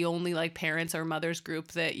internet was the only like parents or mothers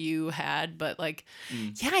group that you had, but like,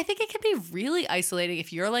 yeah, I think it can be really isolating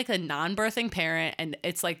if you're like a non-birthing parent and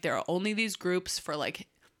it's like there are only these groups for like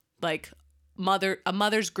a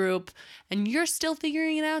mother's group, and you're still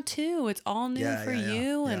figuring it out too. It's all new for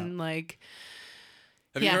you, and like.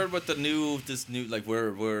 Have you heard what this new like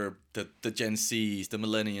where the Gen Zs, the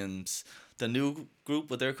millennials, the new group,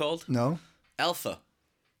 what they're called? No. Alpha.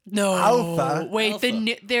 No. Alpha? Wait,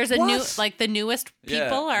 Alpha. There's a What? new, like the newest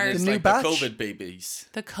people are it's The new like batch? the COVID babies.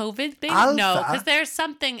 the COVID babies. Alpha? No, because there's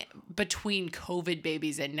something between COVID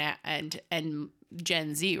babies and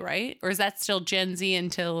Gen Z, right? Or is that still Gen Z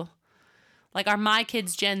until, like, are my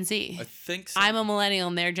kids Gen Z? I think so. I'm a millennial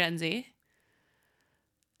and they're Gen Z.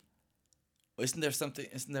 Isn't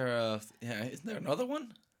there another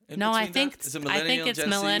one? No, I think Is it it's Gen Z?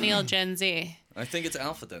 millennial Gen Z. I think it's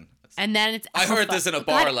Alpha then. And then it's I heard Alpha. this in a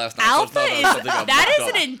bar God, last night, so Alpha it's not something I've that looked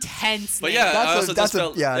is up. an intense But name. yeah, That's I a- also that's just a-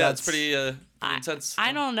 felt yeah, it's that's- pretty intense.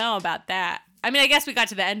 I don't know about that. I mean, I guess we got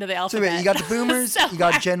to the end of the So alphabet. wait, you got the boomers, So you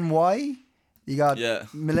got Gen Y, you got Yeah.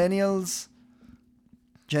 millennials,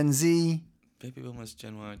 Gen Z, Baby boomers,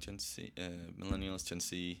 Gen Y, Gen Z, millennials, Gen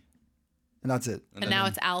Z, and that's it. and now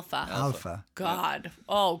it's Alpha. Alpha. God.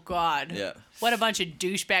 Oh, God. Yeah. What a bunch of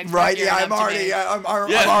douchebags. Right, gearing yeah, up I'm to already, me. I'm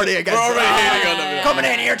Yeah, already against we're already it. hating on them. Yeah. Coming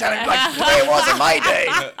in here telling me, like, the way it was in my day.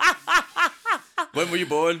 When were you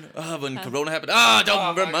born? When Corona happened.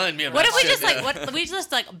 Don't remind me of What that if we shit. just, like, what we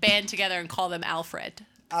just, like, band together and call them Alfred?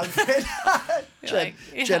 Alfred. Jen, Like,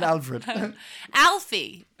 Jen Alfred.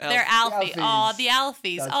 Alfie. They're Alfie. The Oh, Alfies. the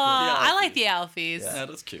Alfies. That's Oh, good. The I like the Alfies. Yeah,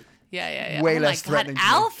 that's cute. Yeah. Way oh less my God, threatening to me.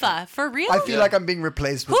 Alpha. For real? I feel like I'm being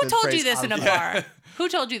replaced with Who the told phrase you this in a alpha. bar? Who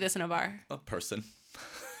told you this in a bar? A person.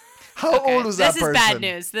 How old was that This person? is bad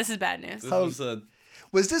news. This is bad news. This was,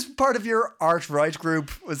 Was this part of your art right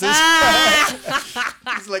group? Was this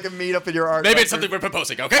it's like a meetup in your art? maybe right it's something we're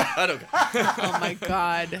proposing, okay? I don't care. Oh my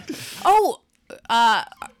God. Oh,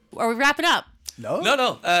 are we wrapping up? group?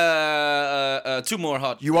 No. Two more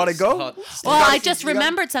hot. You wanna go? hot- Well, gotta- I just you gotta-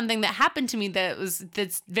 remembered something that happened to me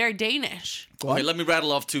that's very Danish. Okay, let me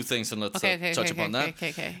rattle off two things and let's touch upon that.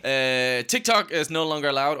 Okay. TikTok is no longer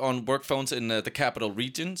allowed on work phones in the capital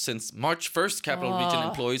region. Since March 1st, capital region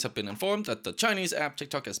employees have been informed that the Chinese app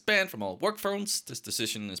TikTok is banned from all work phones. This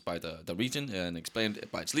decision is by the region and explained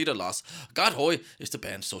by its leader, Lars Gadhøj, is to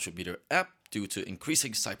ban social media app due to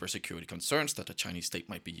increasing cybersecurity concerns that the Chinese state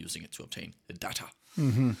might be using it to obtain data.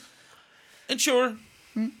 Mm-hmm. And sure,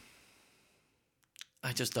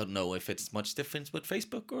 I just don't know if it's much difference with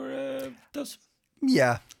Facebook or does.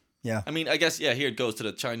 Yeah. I mean, I guess, here it goes to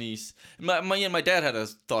the Chinese. My dad had a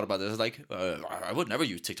thought about this. Like, I would never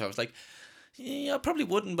use TikTok. I was like, yeah, I probably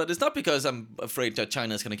wouldn't, but it's not because I'm afraid that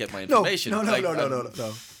China's going to get my No, information.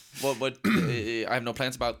 no. What? I have no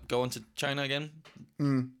plans about going to China again.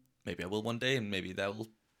 Maybe I will one day, and maybe that will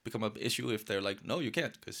become an issue if they're like, no, you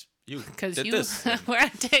can't, because you did this. We're on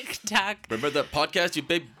TikTok. Remember the podcast you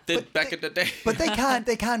did back in the day? But they can't.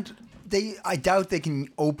 I doubt they can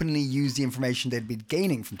openly use the information they'd be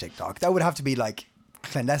gaining from TikTok. That would have to be like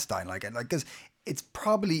clandestine, because it's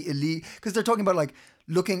probably illegal. Because they're talking about like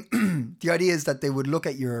looking. The idea is that they would look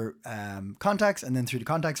at your contacts and then through the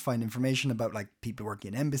contacts find information about like people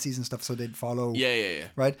working in embassies and stuff. So they'd follow. Yeah.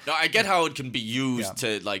 Right. No, I get how it can be used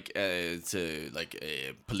to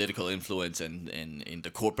political influence and in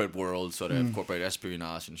the corporate world, sort of corporate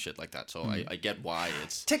espionage and shit like that. So I get why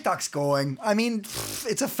it's. TikTok's going. I mean,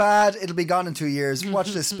 it's a fad. It'll be gone in 2 years.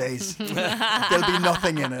 Watch this space. There'll be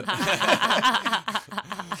nothing in it.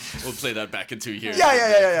 We'll play that back in 2 years.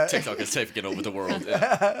 Yeah. TikTok is taking over the world.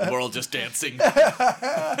 Yeah. The world just dancing.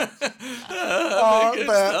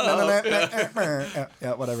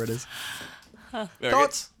 Yeah, whatever it is. Very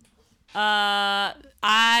Thoughts?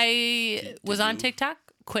 I was on TikTok,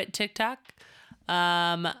 quit TikTok,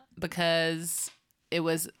 because it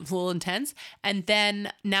was a little intense. And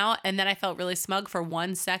then I felt really smug for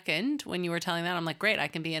 1 second when you were telling that. I'm like, great, I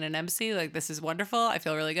can be in an embassy. Like, this is wonderful. I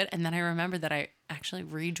feel really good. And then I remembered that I actually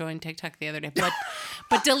rejoined TikTok the other day,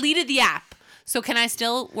 but deleted the app. So can I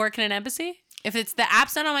still work in an embassy? If it's the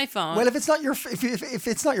app's not on my phone. Well, if it's not your if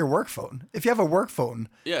it's not your work phone, if you have a work phone,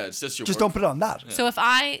 Yeah, it's just your just work. don't put it on that. So if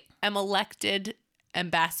I am elected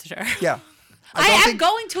ambassador. Yeah. I am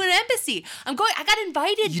going to an embassy. I got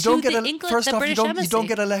invited to the British Embassy. You don't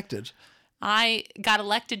get elected. I got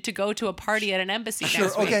elected to go to a party at an embassy Sure.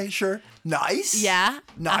 next week. Okay. Sure. Nice. Yeah.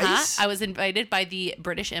 Nice. I was invited by the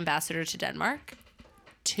British ambassador to Denmark.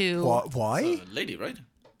 Why? Lady, right?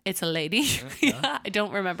 It's a lady. Yeah, I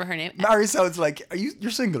don't remember her name. Mary sounds like you're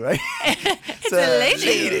single, right? It's a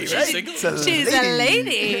lady. She's single. She's a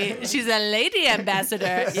lady. She's a lady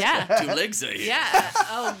ambassador. Yeah. 2 legs, eh? Yeah.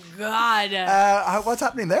 Oh God. What's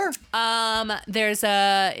happening there? There's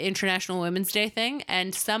a International Women's Day thing,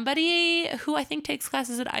 and somebody who I think takes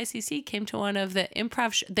classes at ICC came to one of the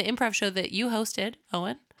improv show that you hosted,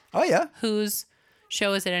 Owen. Oh yeah. Whose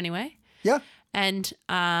show is it anyway? Yeah. And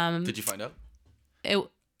Did you find out?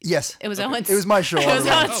 Yes. it was Owen's. It was my show. It was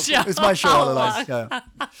all along. Owen's show. It was my show all all along. along. Yeah.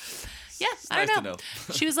 Yeah, I nice to don't know. know.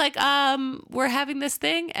 She was like, we're having this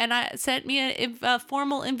thing, and I sent me a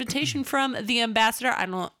formal invitation from the ambassador.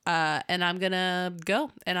 And I'm gonna go,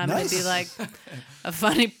 and I'm Nice. gonna be like a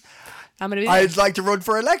funny. I'm gonna be. I'd like to run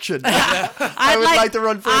for election. I would like to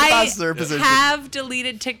run for ambassador position. I have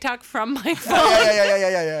deleted TikTok from my phone,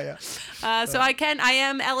 Yeah. so I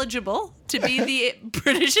am eligible to be the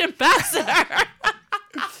British ambassador.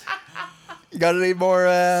 You got any more?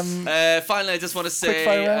 Finally, I just want to say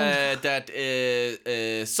Quickfire round. that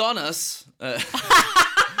saunas,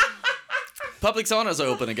 public saunas are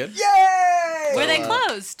open again. Yay! Were they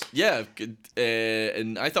closed? Yeah,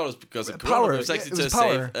 and I thought it was because of Power. Corona. It was actually Yeah, it was to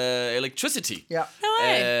power. save electricity. Yeah. No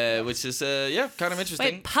way. Which is kind of interesting.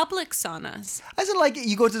 Wait, public saunas. As in, like,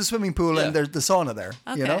 you go to the swimming pool Yeah. and there's the sauna there.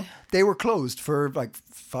 You know, Okay. they were closed for like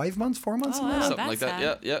 5 months, 4 months. Oh, wow. Something like that's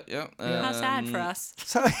that. sad. Yeah. How sad for us.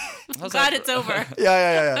 So, How's Glad that? it's over.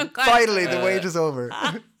 yeah. I'm glad- Finally, the wait is over.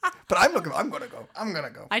 But I'm gonna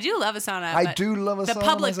go. I do love a sauna. I but do love a the sauna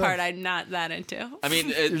public myself. part. I'm not that into. I mean,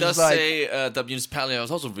 it You're does just like- say the municipality has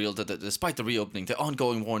also revealed that despite the reopening, the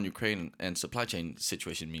ongoing war in Ukraine and supply chain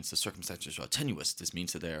situation means the circumstances are tenuous. This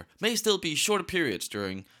means that there may still be shorter periods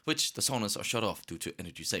during which the saunas are shut off due to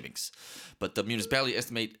energy savings. But the municipality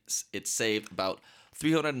estimates it saved about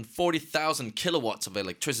 340,000 kilowatts of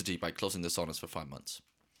electricity by closing the saunas for 5 months.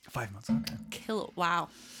 5 months. Okay. Wow.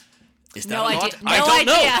 Is that No a idea. lot? No I don't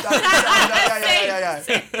know. idea.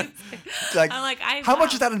 Yeah. Like, I'm like, how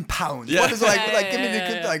much is that in pounds? Yeah. What is like? Yeah, Give me the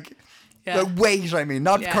yeah. like Yeah. the weight. I mean,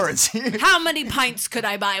 not Yeah. currency. How many pints could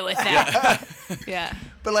I buy with that? Yeah.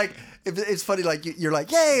 But like, it's funny. Like you're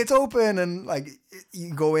like, yay, it's open, and like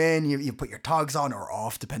you go in, you put your togs on or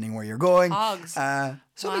off depending where you're going. Togs.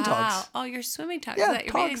 Swimming Wow. togs. Oh, your swimming togs. Yeah, Is that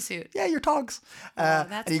your bathing togs. suit? Yeah, your togs.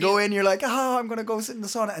 that's and you go cute. in, you're like, I'm gonna go sit in the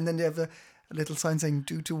sauna, and then they have a little sign saying,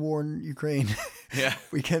 "Due to war in Ukraine, Yeah.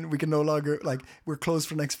 we can no longer we're closed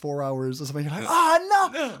for the next 4 hours or something." You're like,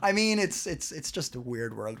 no. I mean, it's just a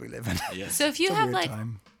weird world we live in. Yes. So if you It's a have weird like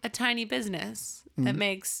time. a tiny business that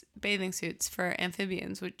makes bathing suits for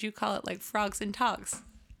amphibians, would you call it like frogs and togs?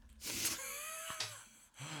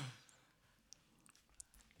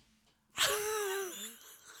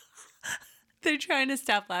 They're trying to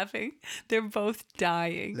stop laughing. They're both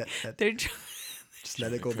dying. Let- They're Just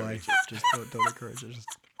let it go by. Just don't encourage it.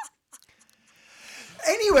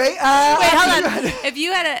 Anyway, Wait, hold on. If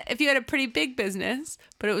you had a pretty big business,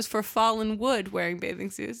 but it was for fallen wood wearing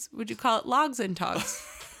bathing suits, would you call it logs and togs?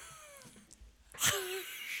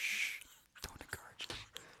 Don't encourage it.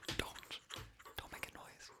 Don't make a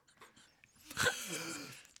noise.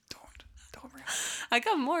 Don't react. I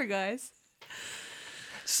got more, guys.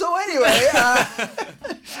 So anyway,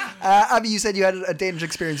 Abby, you said you had a Danish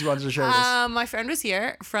experience you wanted to share with us. My friend was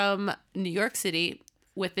here from New York City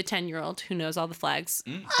with the 10-year-old who knows all the flags.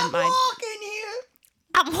 And I'm walking here.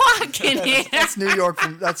 I'm walking here. That's New York.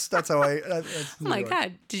 That's how I. That's Oh my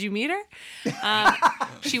God. Did you meet her?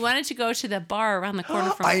 She wanted to go to the bar around the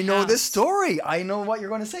corner from I my know house. this story. I know what you're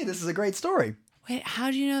going to say. This is a great story. Wait, how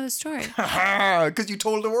do you know the story? Because you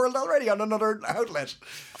told the world already on another outlet.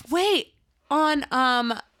 Wait, on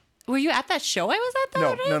Were you at that show I was at the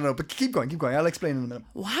other day? No. But keep going. I'll explain in a minute.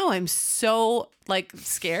 Wow, I'm so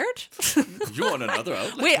scared. You want another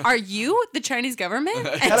outlet? Wait, are you the Chinese government?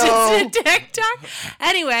 Hello. And it's a TikTok?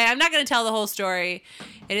 Anyway, I'm not going to tell the whole story.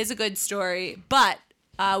 It is a good story, but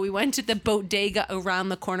we went to the bodega around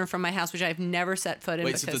the corner from my house, which I've never set foot in.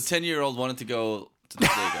 Wait, so the because 10-year-old wanted to go to the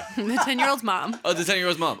bodega. the 10-year-old's mom. Oh, the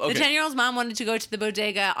 10-year-old's mom. Okay. The 10-year-old's mom wanted to go to the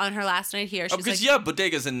bodega on her last night here. She was Because like,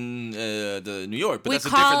 bodegas in the New York, but we that's a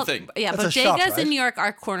call, different thing. Yeah, That's a bodegas shop, right? in New York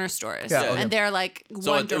are corner stores. Yeah, okay. And they're like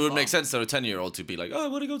So wonderful. it would make sense for a 10-year-old to be like, oh, I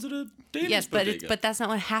want to go to the Danish Yes, but bodega. but that's not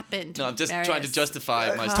what happened. No, I'm just Marius. trying to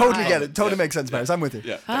justify my Totally get it. Totally makes sense, Marius. I'm with you.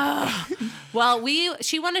 Yeah. Well,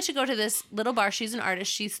 she wanted to go to this little bar. She's an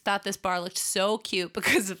artist. She thought this bar looked so cute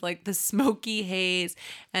because of like the smoky haze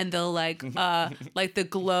and the like the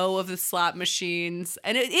glow of the slot machines.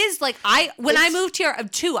 And it is like when I moved here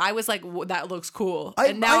too, I was like, that looks cool.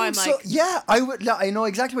 And now I'm like, yeah, I know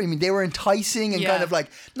exactly what you mean. They were enticing and Yeah. kind of like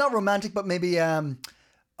not romantic, but maybe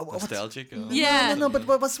Nostalgic. yeah. No, but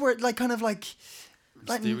what's the word? Like kind of like.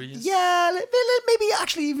 Mysterious? Yeah, maybe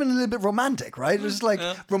actually even a little bit romantic, right? It's like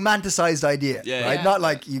romanticized idea, Yeah, right? yeah. Not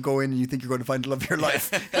like you go in and you think you're going to find the love of your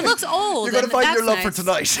life. It looks old. You're going to and find your love that's for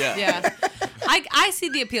nice. tonight. Yeah. Yeah. I see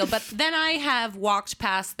the appeal, but then I have walked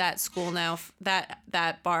past that school now,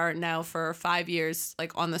 that bar now for 5 years,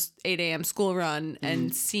 like on the 8 a.m. school run,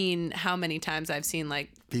 and seen how many times I've seen like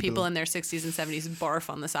people in their 60s and 70s barf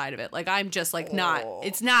on the side of it. Like I'm just like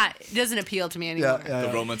it doesn't appeal to me anymore. Yeah,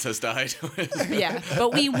 The romance has died. Yeah.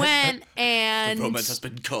 But we went and Romance has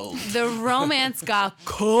been cold. the romance got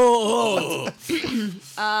cold.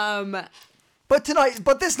 But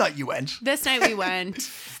this night you went. This night we went.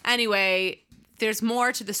 Anyway, there's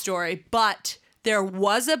more to the story, but there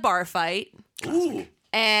was a bar fight. Ooh.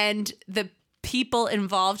 And the people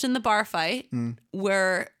involved in the bar fight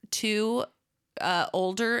were two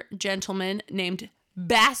older gentlemen named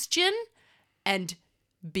Bastian and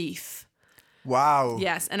Beef. Wow.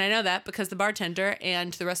 Yes, and I know that because the bartender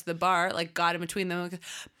and the rest of the bar like got in between them. Like,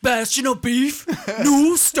 Bastian or Beef?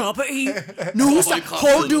 No, stop it. No, stop.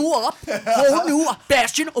 Hold you up. Hold you up.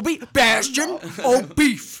 Bastian or Beef? Bastian or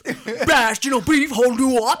Beef? Bastian or Beef? Hold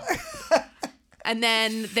you up. And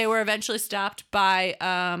then they were eventually stopped by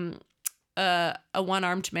a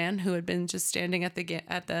one-armed man who had been just standing at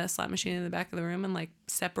the slot machine in the back of the room and like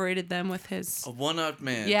separated them with his. A one-out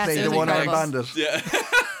man. Yes, Played it the was one-armed incredible. bandit. Yeah.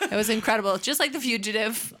 It was incredible, just like The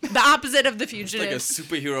Fugitive, the opposite of The Like a Fugitive.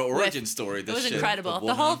 superhero origin story. It This was shit. incredible.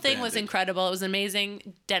 The whole thing was incredible. It was an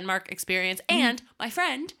amazing Denmark experience. And my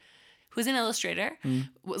friend, who's an illustrator,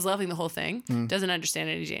 was loving the whole thing. Doesn't understand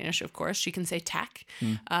any Danish, of course. She can say tack.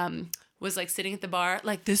 Was like sitting at the bar,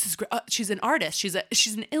 like, this is great. She's an artist. She's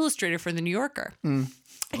an illustrator for the New Yorker.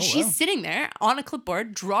 And she's sitting there on a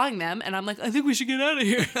clipboard drawing them, and I'm like, I think we should get out of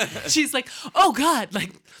here. She's like, oh God,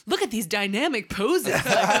 like, look at these dynamic poses.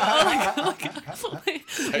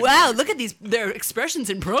 Wow, look at their expressions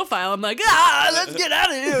in profile. I'm like, let's get out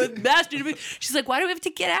of here with Bastian. She's like, why do we have to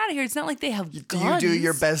get out of here? It's not like they have guns. You do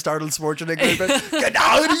your best Arnold Schwarzenegger. Get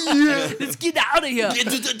out of here. Let's get out of here. Get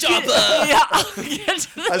to the chopper. Yeah.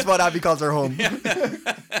 That's what Abby calls her home.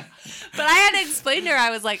 But I had to explain to her, I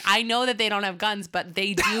was like, I know that they don't have guns, but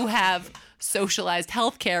they do have socialized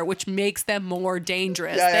healthcare, which makes them more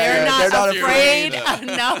dangerous. They're not afraid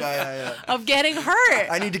enough of getting hurt.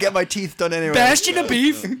 I need to get my teeth done anyway. Bastian of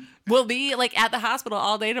Beef will be like at the hospital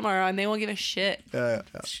all day tomorrow, and they won't give a shit. Yeah.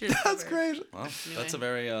 Shit. That's great. Well, that's a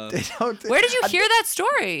very... Where did you hear that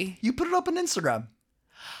story? You put it up on Instagram.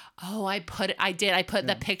 Oh, I did. I put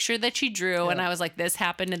the picture that she drew, and I was like, this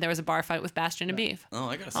happened, and there was a bar fight with Bastian and Beef. Oh,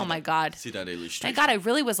 I gotta see Oh my that. God. See that illustration. Thank God, I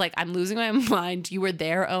really was like, I'm losing my mind. You were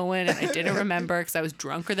there, Owen, and I didn't remember because I was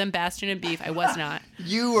drunker than Bastian and Beef. I was not.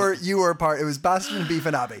 You were part. It was Bastian and Beef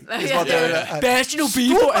and Abby. Is what they were, Bastian and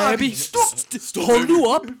Beef or Abby? Stop. Hold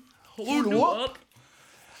you up. Hold you up.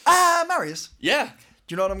 Marius, Yeah.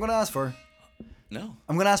 do you know what I'm going to ask for? No.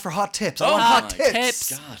 I'm going to ask for hot tips. I Oh want hot my tips.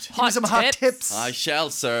 tips. God. Give me some hot tips. I shall,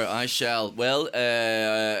 sir. I shall. Well,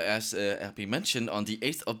 as Abby mentioned, on the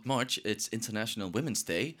 8th of March, it's International Women's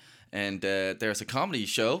Day. And there's a comedy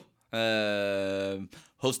show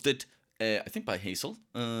hosted, I think, by Hazel.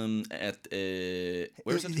 Where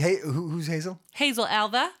is it? Hey, who's Hazel? Hazel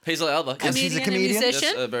Alva. Hazel Alva. Yes. She's a and comedian? musician.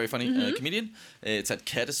 Yes, a very funny comedian. It's at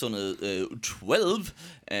Kattesundet 12,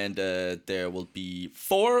 and there will be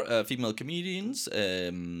 4 female comedians.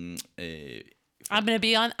 I'm gonna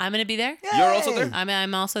be there. You're also there.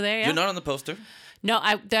 I'm also there. Yeah. You're not on the poster. No,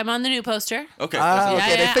 I'm on the new poster. Okay. Ah,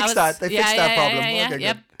 that's- okay, they fixed that. They fixed that problem. Yeah, Okay,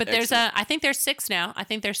 yep. good. But there's I think there's 6 now. I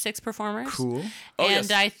think there's 6 performers. Cool. Oh, And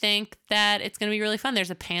yes. I think that it's going to be really fun.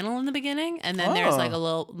 There's a panel in the beginning, and then there's like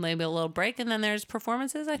Oh. maybe a little break, and then there's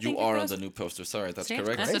performances. I think You it are on goes. the new poster. Sorry, that's See?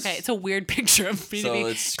 correct. That's okay. It's a weird picture of me to So be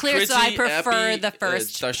it's clear. So I Chrissy, prefer Abby, the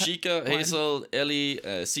first. Darshika, Hazel, Ellie,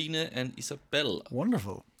 Sine, and Isabel.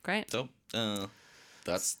 Wonderful. Great. So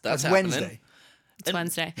that's That's happening. Wednesday. It's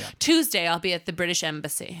Wednesday. Tuesday, I'll be at the British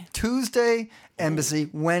Embassy. Tuesday, Embassy.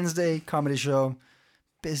 Wednesday, comedy show.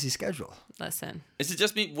 Busy schedule. Listen, Is it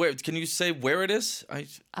just me? Where can you say where it is?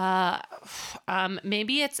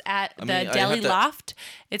 maybe it's at the mean, I Deli have to- Loft.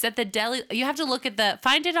 It's at the Deli. You have to look at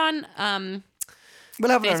find it on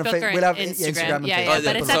We'll have it on Facebook or We'll have Instagram. and Yeah, Facebook. yeah. Oh, But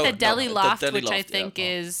yeah, it's so- at the Deli no, the Loft, Deli which I Loft, think yeah.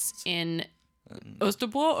 is in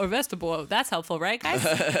Österbo or Västerbo. That's helpful, right, guys?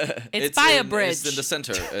 It's by a bridge. It's in the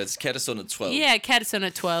center. It's Katasona 12. Yeah, Katasona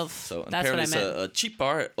 12. So that's what I apparently meant. it's a cheap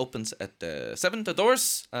bar. It opens at 7, the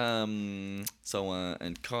doors. And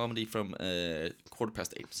comedy from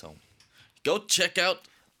 8:15. So go check out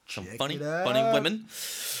some Check funny it out. women.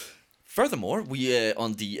 Furthermore, we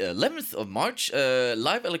on the 11th of March,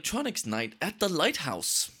 live electronics night at the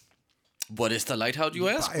Lighthouse. What is the Lighthouse, you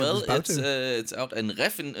ask? I was about It's out in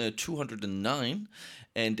Reffen 209,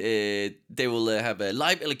 and they will have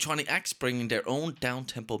live electronic acts bringing their own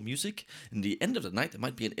down-tempo music. In the end of the night, there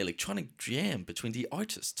might be an electronic jam between the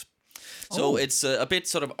artists. So it's a bit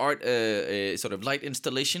sort of art, sort of light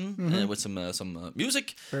installation with some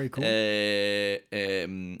music. Very cool.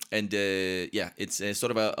 It's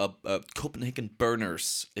sort of a Copenhagen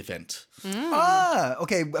Burners event.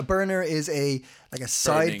 Okay. A Burner is a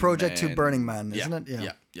side Burning project to Man. Burning Man, Yeah, isn't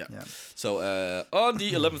it? yeah. So on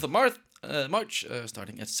the 11th of March,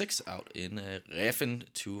 starting at 6 out in Reffen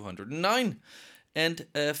 209. And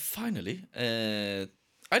finally,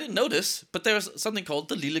 I didn't know this, but there's something called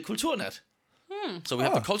the Lille Kulturnat. So we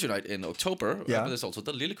have the Culture Night in October, Yeah. but there's also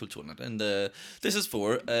the Lille Kulturnat. And this is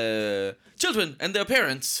for children and their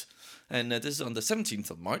parents. And this is on the 17th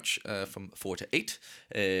of March from 4 to 8.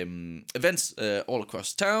 Events all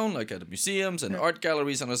across town, like at the museums and art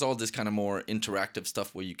galleries. And there's all this kind of more interactive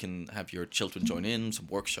stuff where you can have your children join in, some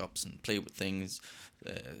workshops and play with things,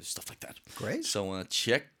 stuff like that. Great. So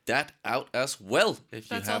check that out as well. If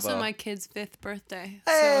That's you have also my kid's 5th birthday.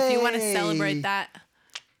 So Hey! if you want to celebrate that.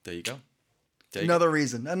 There you go. There you Another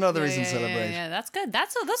reason to Yeah, celebrate. yeah, that's good.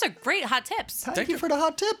 Those are great hot tips. Thank you for the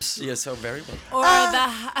hot tips. go. Yes, so very well. Or the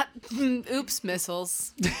hot, oops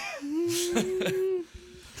missiles.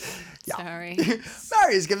 Sorry.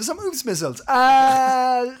 Marius, give us some oops missiles. All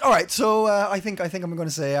right, so I think I'm going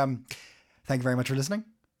to say thank you very much for listening.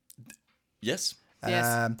 Yes.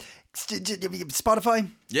 Yes. Spotify,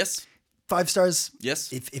 Yes. 5 stars.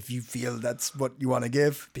 Yes. If you feel that's what you want to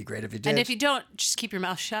give, be great if you did. And if you don't, just keep your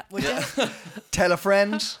mouth shut, would you? Tell a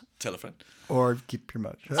friend Tell a friend. or keep your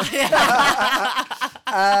mouth shut.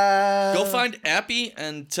 Go find Abby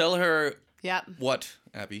and tell her Yep. what,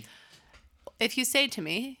 Abby? If you say to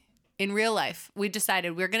me, in real life, we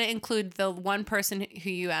decided we're going to include the one person who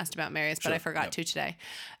you asked about, Marius, but Sure, I forgot yep. to today.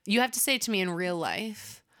 You have to say to me in real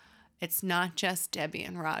life, it's not just Debbie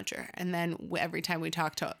and Roger. And then every time we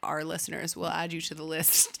talk to our listeners, we'll add you to the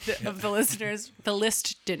list of the listeners, the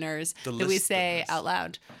list dinners that we list say dinners. out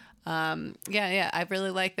loud. I really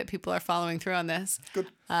like that people are following through on this. Good.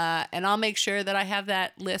 And I'll make sure that I have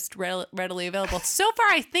that list readily available. So far,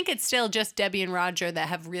 I think it's still just Debbie and Roger that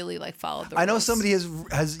have really followed the I know rules. somebody has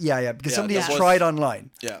because somebody that has was- tried online.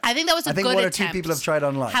 Yeah. I think that was a I think good one or attempt. two people have tried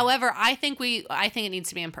online. However, I think it needs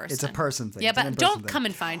to be in person. It's a person thing. Yeah, It's an but in-person don't thing. come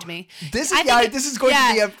and find me. This is- I think yeah, this is going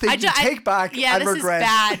to be a thing you take back Yeah, and this regret.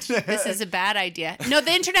 is bad. This is a bad idea. No,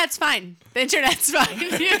 the internet's fine. The internet's fine. You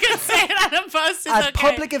can say it on a post. It's At okay.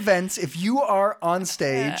 public events, if you are on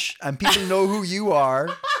stage and people know who you are,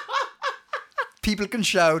 people can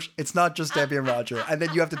shout, "It's not just Debbie and Roger," and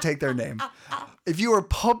then you have to take their name. If you are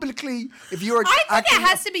I think it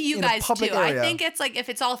has to be you in a guys too. public I area. think it's like if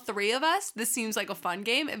it's all three of us, this seems like a fun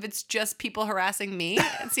game. If it's just people harassing me,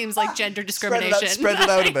 it seems like gender discrimination. Spread it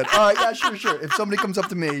out a bit. All right, yeah, sure. If somebody comes up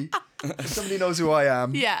to me, if somebody knows who I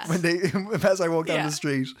am, Yeah. when they as I walk down Yeah. the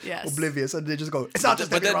street, Yes. oblivious, and they just go, "It's not just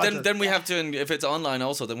But Debbie and Roger." then we have to, if it's online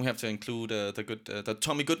also, then we have to include the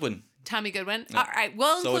Tommy Goodwin. Tommy Goodwin. All right,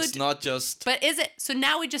 we'll So include. it's not just. But is it? So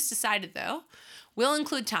now we just decided though, we'll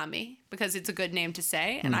include Tommy because it's a good name to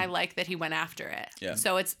say, and I like that he went after it. Yeah.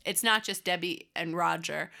 So it's not just Debbie and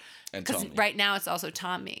Roger. And Because Tommy. right now it's also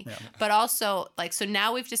Tommy. But also, so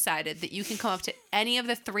now we've decided that you can come up to any of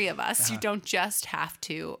the three of us. You don't just have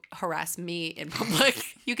to harass me in public.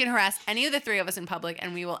 You can harass any of the three of us in public,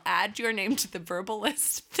 and we will add your name to the verbal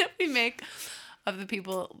list that we make of the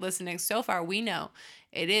people listening so far, we know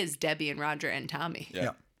it is Debbie and Roger and Tommy.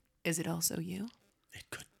 Yeah. Is it also you? It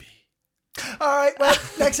could be. All right, well,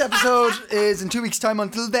 next episode is in 2 weeks' time.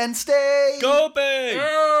 Until then, stay... Go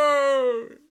big!